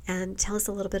 And tell us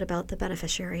a little bit about the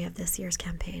beneficiary of this year's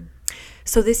campaign.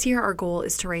 So this year, our goal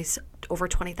is to raise over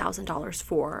 $20,000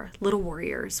 for Little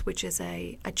Warriors, which is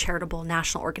a charitable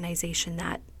national organization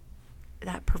that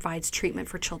provides treatment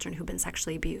for children who've been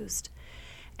sexually abused.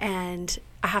 And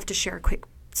I have to share a quick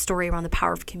story around the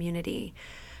power of community.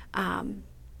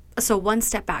 So one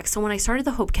step back. So when I started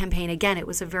the Hope campaign, again, it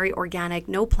was a very organic,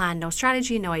 no plan, no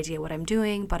strategy, no idea what I'm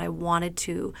doing, but I wanted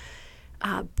to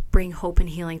bring hope and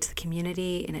healing to the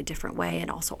community in a different way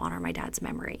and also honor my dad's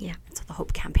memory. Yeah. And so the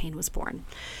Hope campaign was born.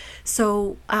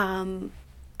 So 2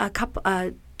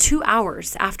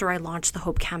 hours after I launched the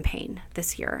Hope campaign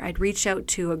this year, I'd reached out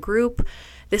to a group.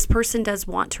 This person does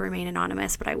want to remain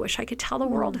anonymous, but I wish I could tell the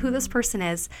world who this person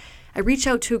is. I reached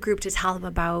out to a group to tell them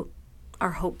about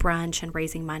our Hope brunch and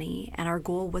raising money, and our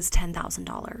goal was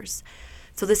 $10,000.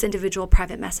 So this individual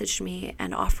private messaged me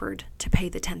and offered to pay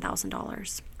the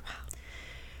 $10,000.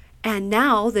 And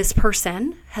now this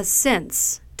person has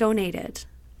since donated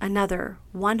another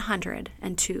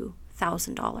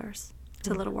 $102,000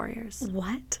 to Little Warriors.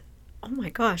 What? Oh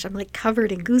my gosh, I'm like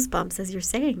covered in goosebumps as you're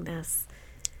saying this.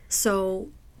 So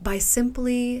by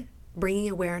simply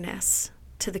bringing awareness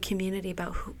to the community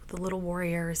about the Little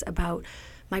Warriors, about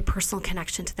my personal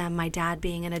connection to them, my dad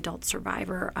being an adult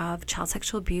survivor of child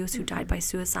sexual abuse who died by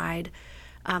suicide,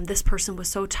 this person was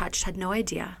so touched, had no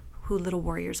idea who Little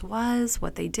Warriors was,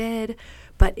 what they did,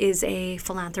 but is a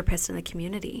philanthropist in the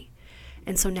community.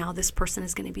 And so now this person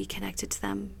is going to be connected to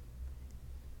them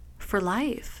for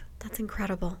life. That's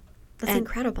incredible. That's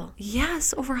incredible.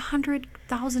 Yes, over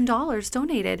 $100,000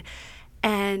 donated.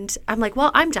 And I'm like,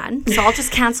 well, I'm done. So I'll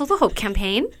just cancel the Hope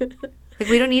campaign. Like,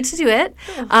 we don't need to do it.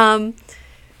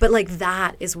 But like,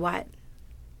 that is what,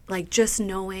 like, just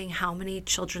knowing how many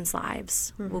children's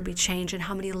lives will be changed and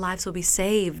how many lives will be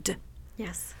saved.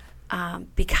 Yes.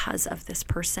 Because of this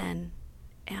person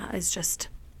is just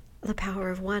the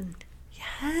power of one.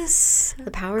 Yes.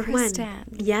 The power of one.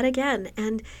 Yet again.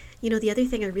 And, you know, the other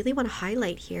thing I really want to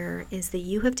highlight here is that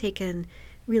you have taken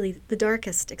really the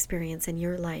darkest experience in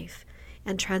your life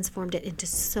and transformed it into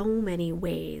so many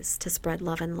ways to spread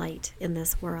love and light in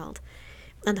this world.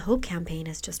 And the Hope campaign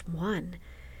is just one.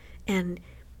 And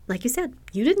like you said,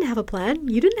 you didn't have a plan.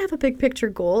 You didn't have a big picture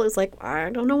goal. It's like, I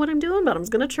don't know what I'm doing, but I'm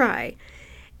just going to try.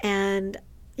 And,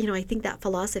 you know, I think that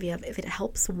philosophy of if it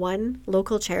helps one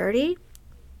local charity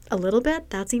a little bit,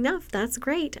 that's enough. That's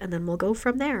great. And then we'll go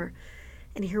from there.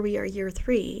 And here we are, year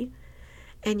 3.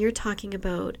 And you're talking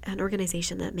about an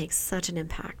organization that makes such an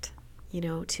impact, you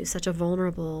know, to such a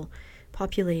vulnerable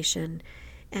population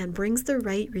and brings the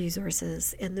right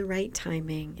resources in the right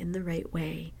timing, in the right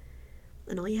way.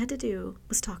 And all you had to do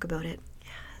was talk about it.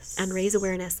 Yes. And raise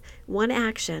awareness. One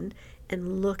action,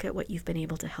 and look at what you've been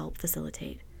able to help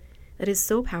facilitate. That is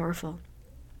so powerful.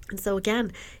 And so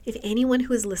again, if anyone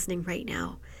who is listening right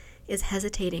now is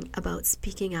hesitating about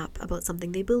speaking up about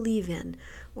something they believe in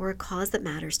or a cause that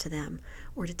matters to them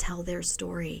or to tell their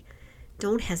story,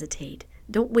 don't hesitate.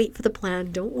 Don't wait for the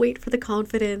plan. Don't wait for the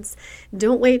confidence.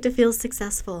 Don't wait to feel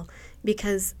successful,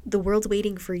 because the world's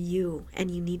waiting for you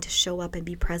and you need to show up and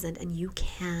be present, and you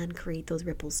can create those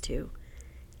ripples too.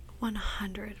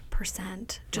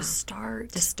 100%. Just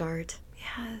start. Just start.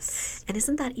 Yes. And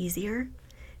isn't that easier?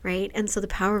 Right? And so the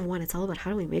power of one, it's all about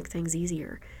how do we make things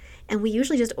easier? And we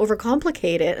usually just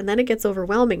overcomplicate it, and then it gets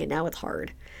overwhelming, and now it's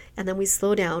hard. And then we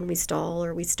slow down, we stall,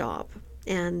 or we stop.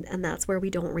 And that's where we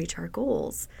don't reach our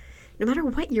goals. No matter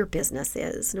what your business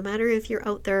is, no matter if you're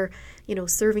out there, you know,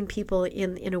 serving people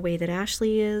in a way that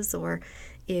Ashley is, or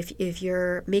if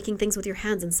you're making things with your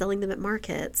hands and selling them at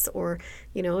markets, or,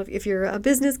 you know, if you're a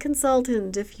business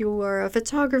consultant, if you are a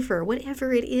photographer,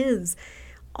 whatever it is,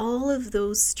 all of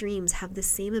those streams have the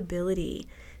same ability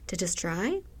to just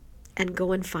try and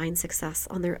go and find success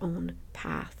on their own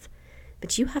path.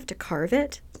 But you have to carve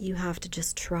it. You have to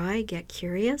just try, get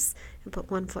curious, and put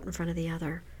one foot in front of the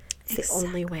other. It's the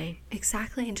only way.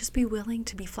 Exactly. And just be willing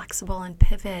to be flexible and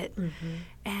pivot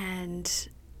and,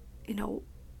 you know,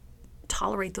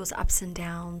 tolerate those ups and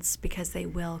downs, because they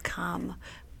will come.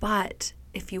 But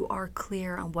if you are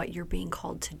clear on what you're being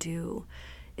called to do,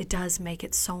 it does make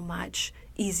it so much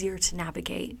easier to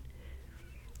navigate.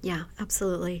 Yeah,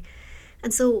 absolutely.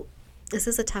 And so this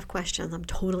is a tough question. I'm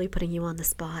totally putting you on the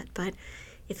spot. But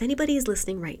if anybody is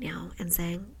listening right now and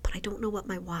saying, but I don't know what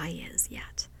my why is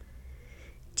yet,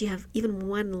 do you have even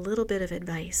one little bit of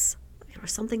advice or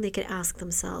something they could ask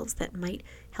themselves that might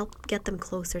help get them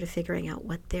closer to figuring out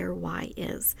what their why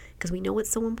is? Because we know it's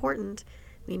so important.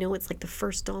 We know it's like the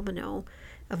first domino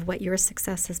of what your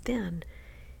success has been.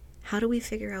 How do we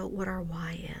figure out what our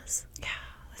why is? Yeah,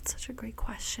 that's such a great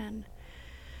question.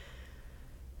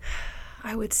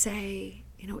 I would say,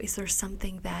 Is there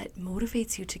something that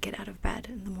motivates you to get out of bed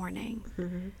in the morning?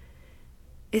 Mm-hmm.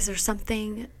 Is there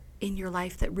something in your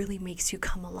life that really makes you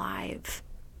come alive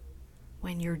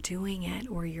when you're doing it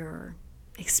or you're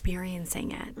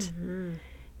experiencing it? Mm-hmm.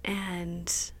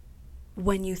 And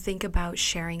when you think about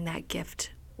sharing that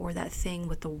gift or that thing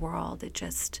with the world, it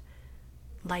just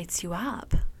lights you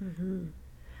up. Mm-hmm.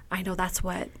 I know that's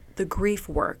what the grief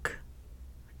work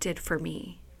did for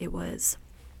me.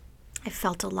 I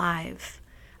felt alive.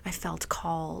 I felt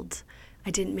called. I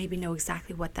didn't maybe know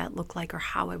exactly what that looked like or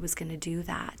how I was going to do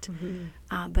that.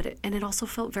 Mm-hmm. But it also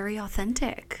felt very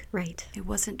authentic. Right. It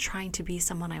wasn't trying to be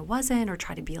someone I wasn't or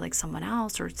try to be like someone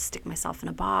else or stick myself in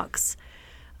a box.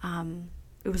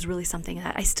 It was really something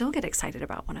that I still get excited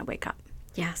about when I wake up.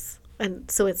 Yes.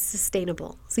 And so it's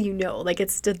sustainable. So like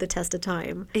it stood the test of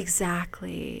time.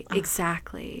 Exactly.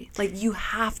 Exactly. Like you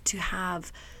have to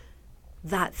have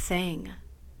that thing.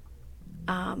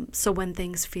 So when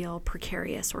things feel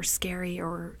precarious or scary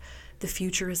or the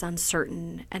future is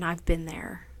uncertain, and I've been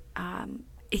there,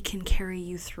 it can carry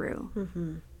you through.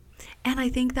 Mm-hmm. And I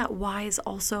think that why is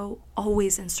also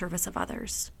always in service of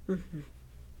others. Mm-hmm.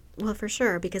 Well, for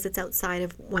sure, because it's outside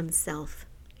of oneself,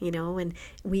 and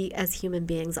we as human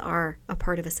beings are a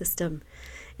part of a system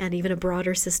and even a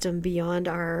broader system beyond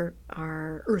our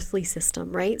earthly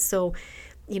system, right? So,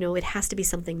 it has to be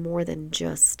something more than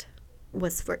just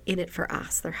what's in it for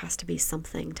us. There has to be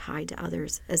something tied to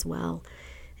others as well.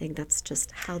 I think that's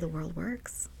just how the world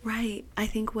works. Right. I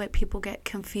think what people get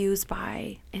confused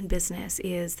by in business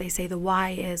is they say the why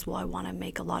is, well, I want to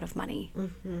make a lot of money.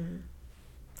 Mm-hmm.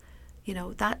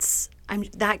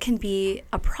 That can be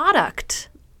a product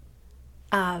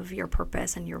of your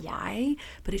purpose and your why,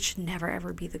 but it should never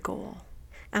ever be the goal.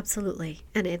 Absolutely.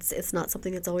 And it's not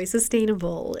something that's always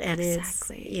sustainable, and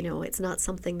Exactly. it's not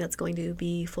something that's going to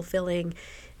be fulfilling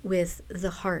with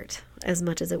the heart as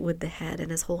much as it would the head. And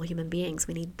as whole human beings,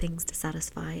 we need things to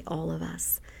satisfy all of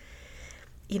us.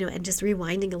 And just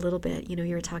rewinding a little bit, you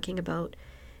were talking about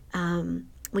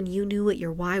when you knew what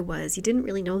your why was, you didn't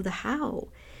really know the how.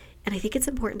 And I think it's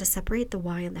important to separate the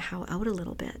why and the how out a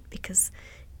little bit, because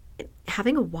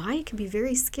having a why can be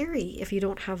very scary if you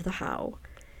don't have the how.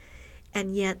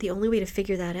 And yet the only way to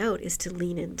figure that out is to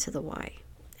lean into the why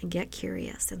and get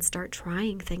curious and start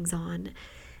trying things on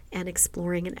and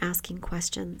exploring and asking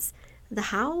questions. The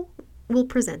how will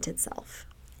present itself.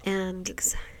 And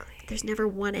Exactly. there's never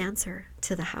one answer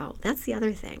to the how. That's the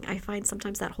other thing. I find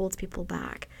sometimes that holds people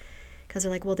back, because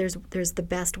they're like, well, there's the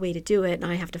best way to do it, and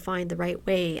I have to find the right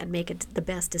way and make it the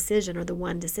best decision or the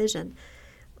one decision.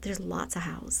 There's lots of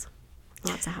hows.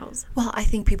 Lots of hows. Well, I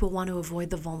think people want to avoid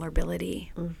the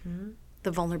vulnerability. Mm-hmm. The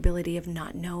vulnerability of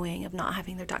not knowing, of not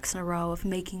having their ducks in a row, of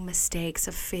making mistakes,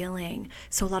 of failing.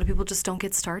 So a lot of people just don't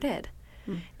get started.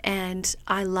 And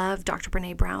I love Dr.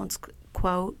 Brene Brown's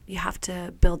quote, you have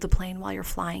to build the plane while you're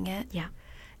flying it. Yeah.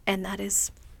 And that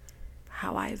is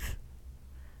how I've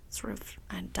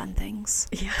done things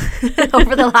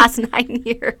over the last 9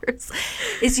 years,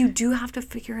 is you do have to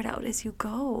figure it out as you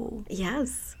go.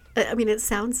 Yes. I mean, it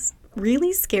sounds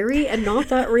really scary and not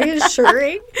that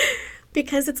reassuring.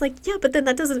 Because it's like, yeah, but then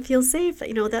that doesn't feel safe.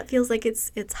 That feels like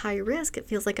it's high risk. It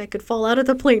feels like I could fall out of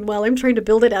the plane while I'm trying to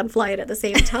build it and fly it at the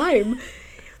same time.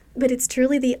 But it's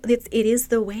truly it is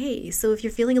the way. So if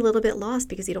you're feeling a little bit lost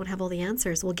because you don't have all the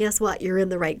answers, well, guess what? You're in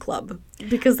the right club,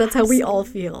 because that's how we all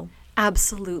feel.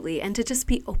 Absolutely. And to just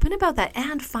be open about that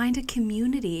and find a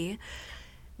community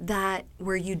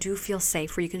where you do feel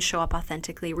safe, where you can show up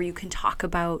authentically, where you can talk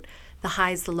about the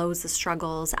highs, the lows, the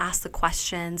struggles, ask the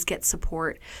questions, get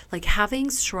support. Like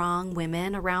having strong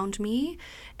women around me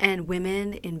and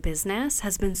women in business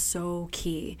has been so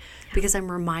key, because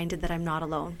I'm reminded that I'm not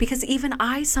alone. Because even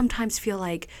I sometimes feel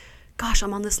like, gosh,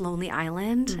 I'm on this lonely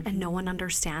island and no one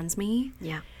understands me.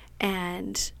 Yeah.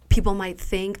 And people might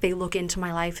think, they look into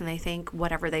my life and they think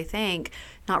whatever they think,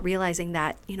 not realizing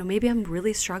that, maybe I'm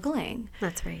really struggling.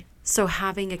 That's right. So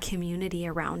having a community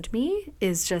around me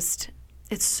is just,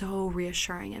 it's so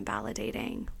reassuring and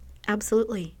validating.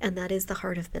 Absolutely. And that is the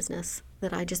heart of business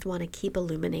that I just want to keep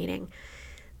illuminating.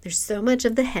 There's so much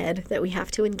of the head that we have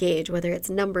to engage, whether it's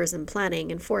numbers and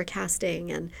planning and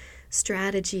forecasting and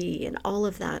strategy and all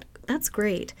of that. That's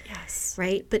great. Yes.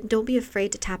 Right? But don't be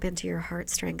afraid to tap into your heart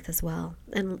strength as well,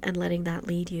 and letting that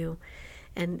lead you.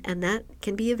 And that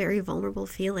can be a very vulnerable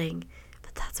feeling,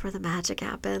 but that's where the magic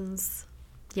happens.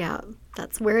 Yeah,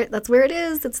 that's where it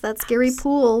is. It's that scary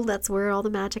pool. That's where all the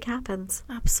magic happens.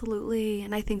 Absolutely.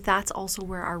 And I think that's also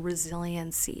where our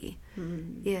resiliency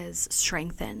is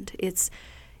strengthened. It's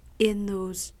in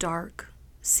those dark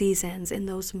seasons, in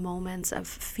those moments of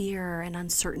fear and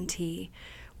uncertainty,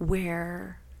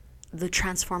 where the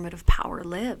transformative power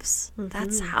lives.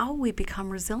 That's how we become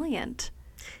resilient.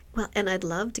 Well, and I'd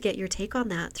love to get your take on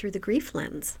that through the grief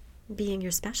lens, being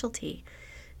your specialty,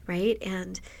 right?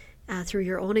 And through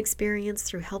your own experience,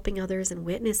 through helping others and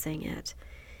witnessing it.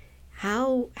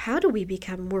 How do we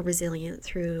become more resilient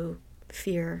through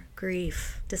fear,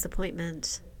 grief,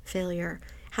 disappointment, failure?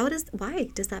 Why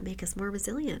does that make us more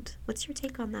resilient? What's your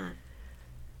take on that?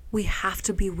 We have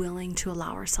to be willing to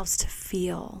allow ourselves to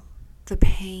feel the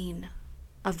pain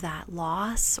of that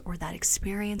loss or that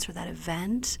experience or that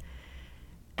event.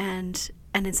 And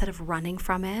instead of running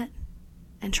from it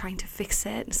and trying to fix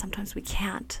it, sometimes we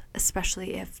can't,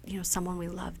 especially if, someone we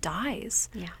love dies.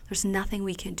 Yeah. There's nothing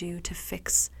we can do to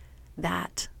fix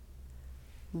that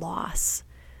loss.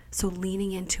 So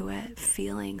leaning into it,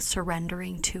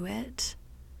 surrendering to it,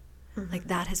 like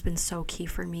that has been so key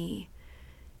for me.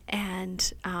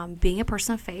 And being a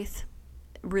person of faith,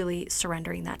 really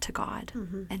surrendering that to God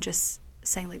and just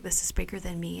saying, like, this is bigger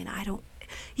than me. And I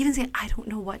don't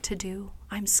know what to do.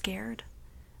 I'm scared.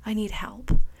 I need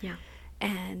help. Yeah.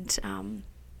 And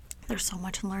there's so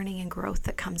much learning and growth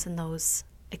that comes in those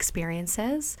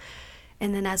experiences.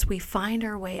 And then as we find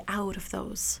our way out of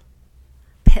those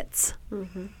pits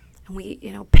and we,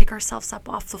 pick ourselves up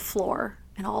off the floor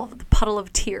and all of the puddle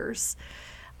of tears,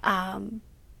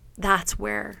 that's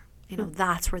where,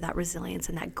 that's where that resilience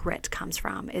and that grit comes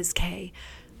from is,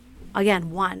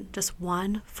 again, just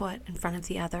one foot in front of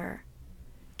the other,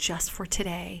 just for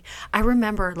today. I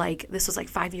remember, this was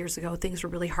 5 years ago. Things were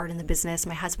really hard in the business.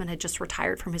 My husband had just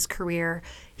retired from his career.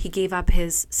 He gave up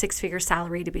his 6-figure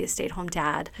salary to be a stay-at-home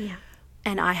dad. Yeah.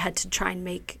 And I had to try and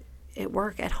make it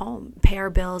work at home, pay our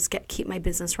bills, keep my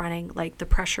business running. The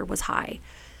pressure was high.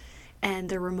 And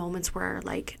there were moments where,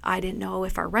 I didn't know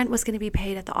if our rent was going to be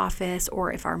paid at the office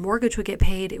or if our mortgage would get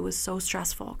paid. It was so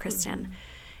stressful, Kristen.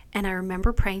 And I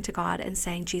remember praying to God and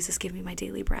saying, Jesus, give me my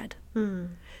daily bread.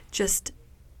 Just,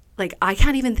 I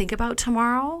can't even think about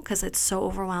tomorrow because it's so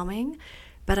overwhelming.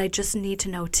 But I just need to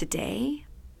know today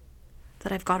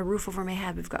that I've got a roof over my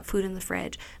head. We've got food in the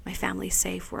fridge. My family's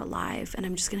safe. We're alive. And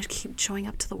I'm just going to keep showing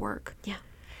up to the work. Yeah.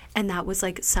 And that was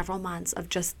several months of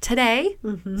just today,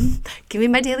 give me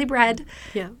my daily bread.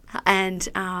 Yeah. And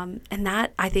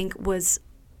that, I think, was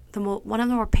one of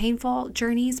the more painful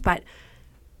journeys, but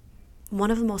one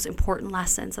of the most important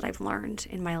lessons that I've learned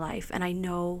in my life. And I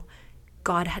know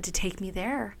God had to take me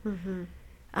there.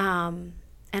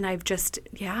 And I've just,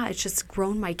 it's just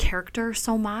grown my character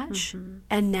so much.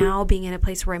 And now being in a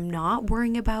place where I'm not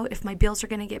worrying about if my bills are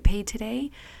going to get paid today,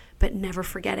 but never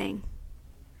forgetting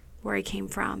where I came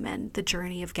from and the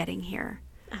journey of getting here.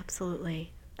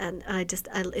 Absolutely. And it just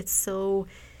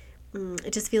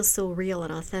feels so real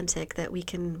and authentic that we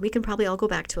can probably all go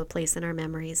back to a place in our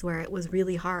memories where it was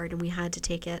really hard and we had to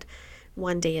take it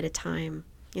one day at a time.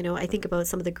 I think about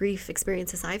some of the grief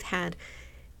experiences I've had.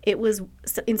 It was,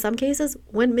 in some cases,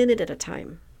 1 minute at a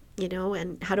time,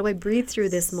 and how do I breathe through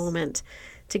this moment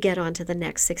to get on to the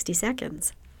next 60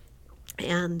 seconds?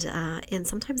 And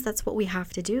sometimes that's what we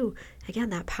have to do. Again,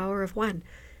 that power of one.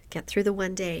 Get through the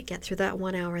one day, get through that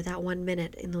 1 hour, that 1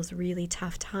 minute in those really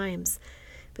tough times.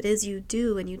 But as you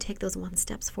do and you take those one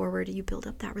steps forward, you build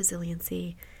up that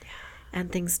resiliency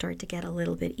and things start to get a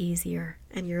little bit easier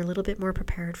and you're a little bit more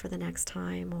prepared for the next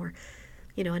time or,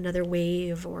 another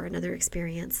wave or another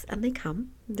experience. And they come.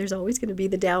 There's always going to be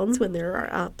the downs when there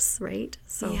are ups, right?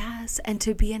 So yes, and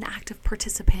to be an active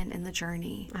participant in the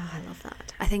journey. Oh, I love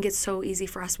that. I think it's so easy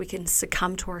for us. We can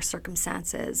succumb to our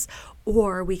circumstances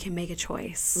or we can make a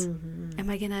choice. Am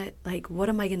I going to, what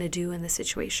am I going to do in this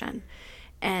situation?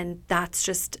 And that's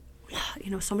just,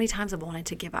 so many times I've wanted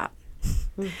to give up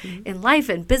in life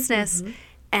and business.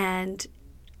 And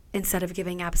instead of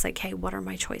giving up, it's hey, what are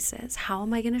my choices? How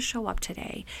am I going to show up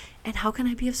today? And how can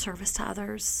I be of service to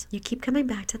others? You keep coming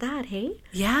back to that, hey?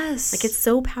 Yes. It's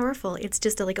so powerful. It's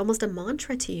just almost a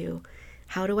mantra to you.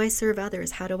 How do I serve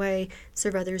others? How do I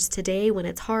serve others today when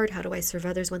it's hard? How do I serve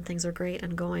others when things are great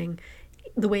and going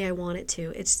the way I want it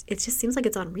to? It just seems like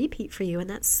it's on repeat for you, and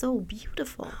that's so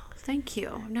beautiful. Thank you.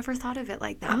 I've never thought of it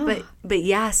like that. But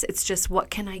yes, it's just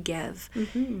what can I give?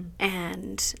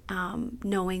 And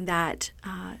knowing that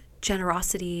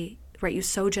generosity, right? You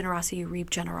sow generosity, you reap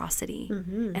generosity.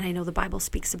 And I know the Bible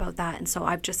speaks about that. And so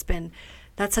I've just been,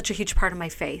 that's such a huge part of my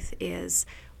faith is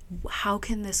how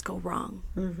can this go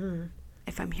wrong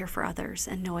if I'm here for others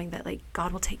and knowing that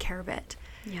God will take care of it.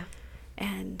 Yeah.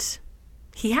 And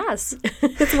He has.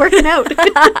 It's working out.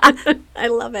 I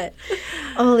love it.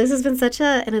 Oh, this has been such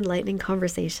an enlightening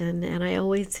conversation, and I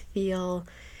always feel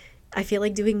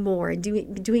like doing more,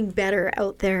 doing better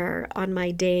out there on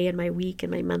my day and my week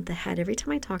and my month ahead every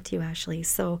time I talk to you, Ashley.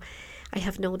 So I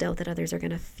have no doubt that others are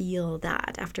going to feel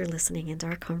that after listening into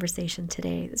our conversation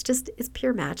today. It's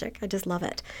pure magic. I just love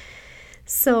it.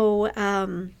 So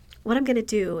what I'm going to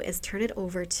do is turn it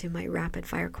over to my rapid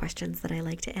fire questions that I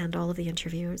like to end all of the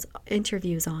interviews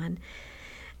on.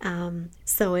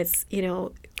 So it's,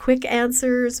 quick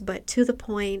answers, but to the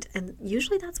point. And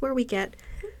usually that's where we get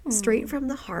straight from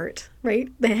the heart, right?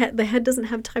 The head doesn't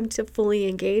have time to fully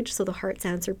engage, so the heart's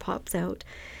answer pops out.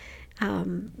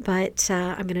 But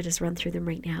I'm going to just run through them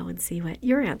right now and see what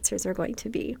your answers are going to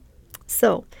be.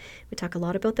 So we talk a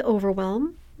lot about the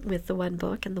overwhelm with the one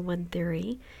book and the one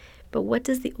theory. But what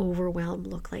does the overwhelm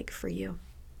look like for you?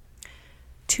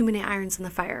 Too many irons in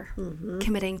the fire,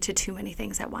 committing to too many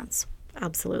things at once.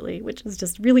 Absolutely, which is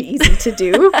just really easy to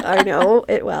do. I know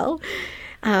it well.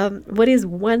 What is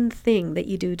one thing that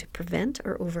you do to prevent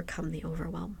or overcome the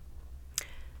overwhelm?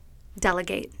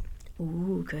 Delegate.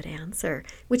 Ooh, good answer.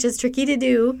 Which is tricky to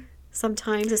do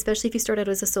sometimes, especially if you start out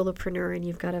as a solopreneur and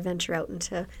you've got to venture out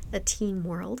into a team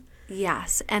world.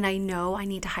 Yes, and I know I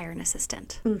need to hire an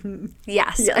assistant. Mm-hmm.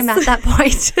 Yes, I'm at that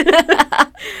point.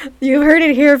 You heard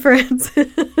it here, friends.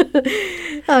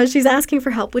 She's asking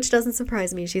for help, which doesn't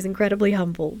surprise me. She's incredibly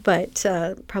humble, but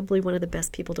probably one of the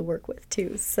best people to work with,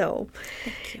 too. So,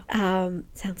 thank you.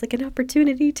 Sounds like an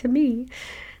opportunity to me.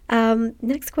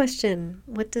 Next question.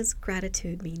 What does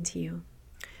gratitude mean to you?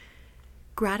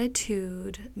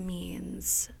 Gratitude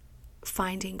means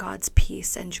finding God's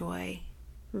peace and joy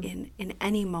in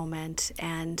any moment,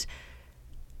 and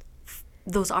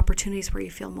those opportunities where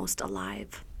you feel most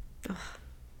alive. Oh,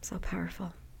 so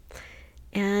powerful.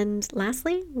 And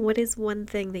lastly, what is one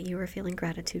thing that you are feeling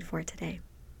gratitude for today?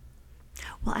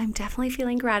 Well, I'm definitely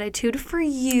feeling gratitude for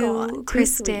you,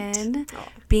 Kristen,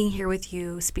 being here with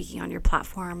you, speaking on your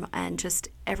platform, and just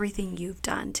everything you've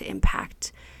done to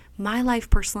impact my life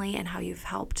personally and how you've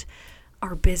helped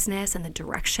our business and the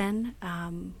direction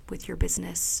with your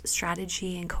business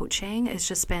strategy and coaching. It's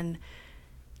just been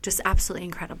just absolutely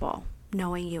incredible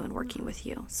knowing you and working with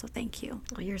you. So thank you.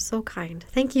 Oh, you're so kind.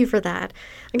 Thank you for that.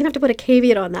 I'm going to have to put a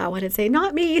caveat on that one and say,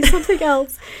 not me, something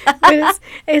else. But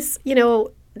it's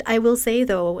I will say,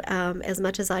 though, as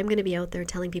much as I'm going to be out there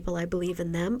telling people I believe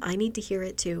in them, I need to hear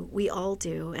it too. We all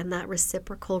do. And that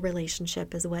reciprocal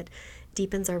relationship is what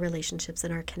deepens our relationships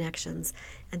and our connections.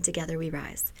 And together we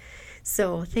rise.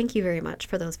 So thank you very much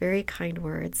for those very kind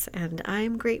words. And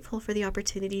I'm grateful for the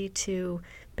opportunity to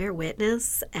bear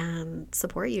witness and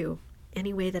support you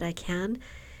any way that I can.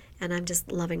 And I'm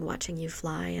just loving watching you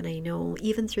fly. And I know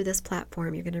even through this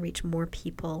platform, you're going to reach more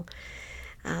people.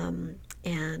 And,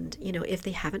 if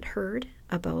they haven't heard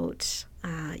about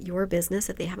your business,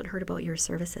 if they haven't heard about your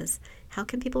services, how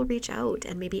can people reach out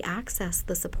and maybe access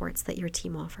the supports that your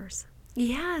team offers?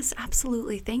 Yes,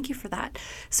 absolutely. Thank you for that.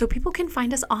 So people can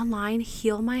find us online,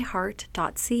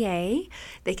 healmyheart.ca.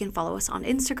 They can follow us on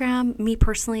Instagram. Me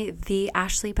personally, the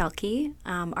Ashley Mielke.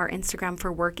 Our Instagram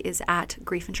for work is at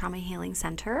Grief and Trauma Healing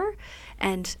Center.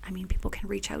 And people can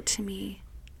reach out to me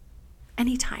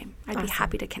anytime. I'd be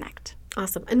happy to connect.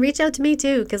 Awesome. And reach out to me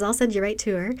too, because I'll send you right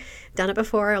to her. Done it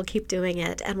before. I'll keep doing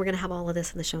it. And we're going to have all of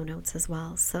this in the show notes as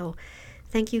well. So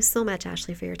thank you so much,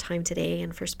 Ashley, for your time today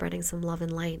and for spreading some love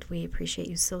and light. We appreciate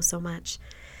you so, so much.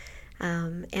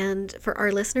 And for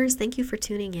our listeners, thank you for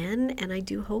tuning in. And I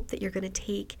do hope that you're going to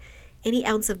take any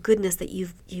ounce of goodness that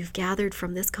you've gathered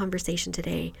from this conversation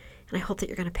today. And I hope that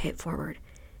you're going to pay it forward,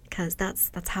 because that's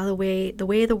how the way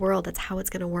of the world, that's how it's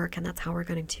going to work. And that's how we're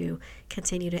going to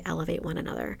continue to elevate one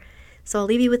another. So I'll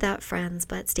leave you with that, friends,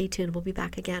 but stay tuned. We'll be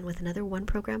back again with another One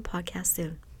Program podcast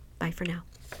soon. Bye for now.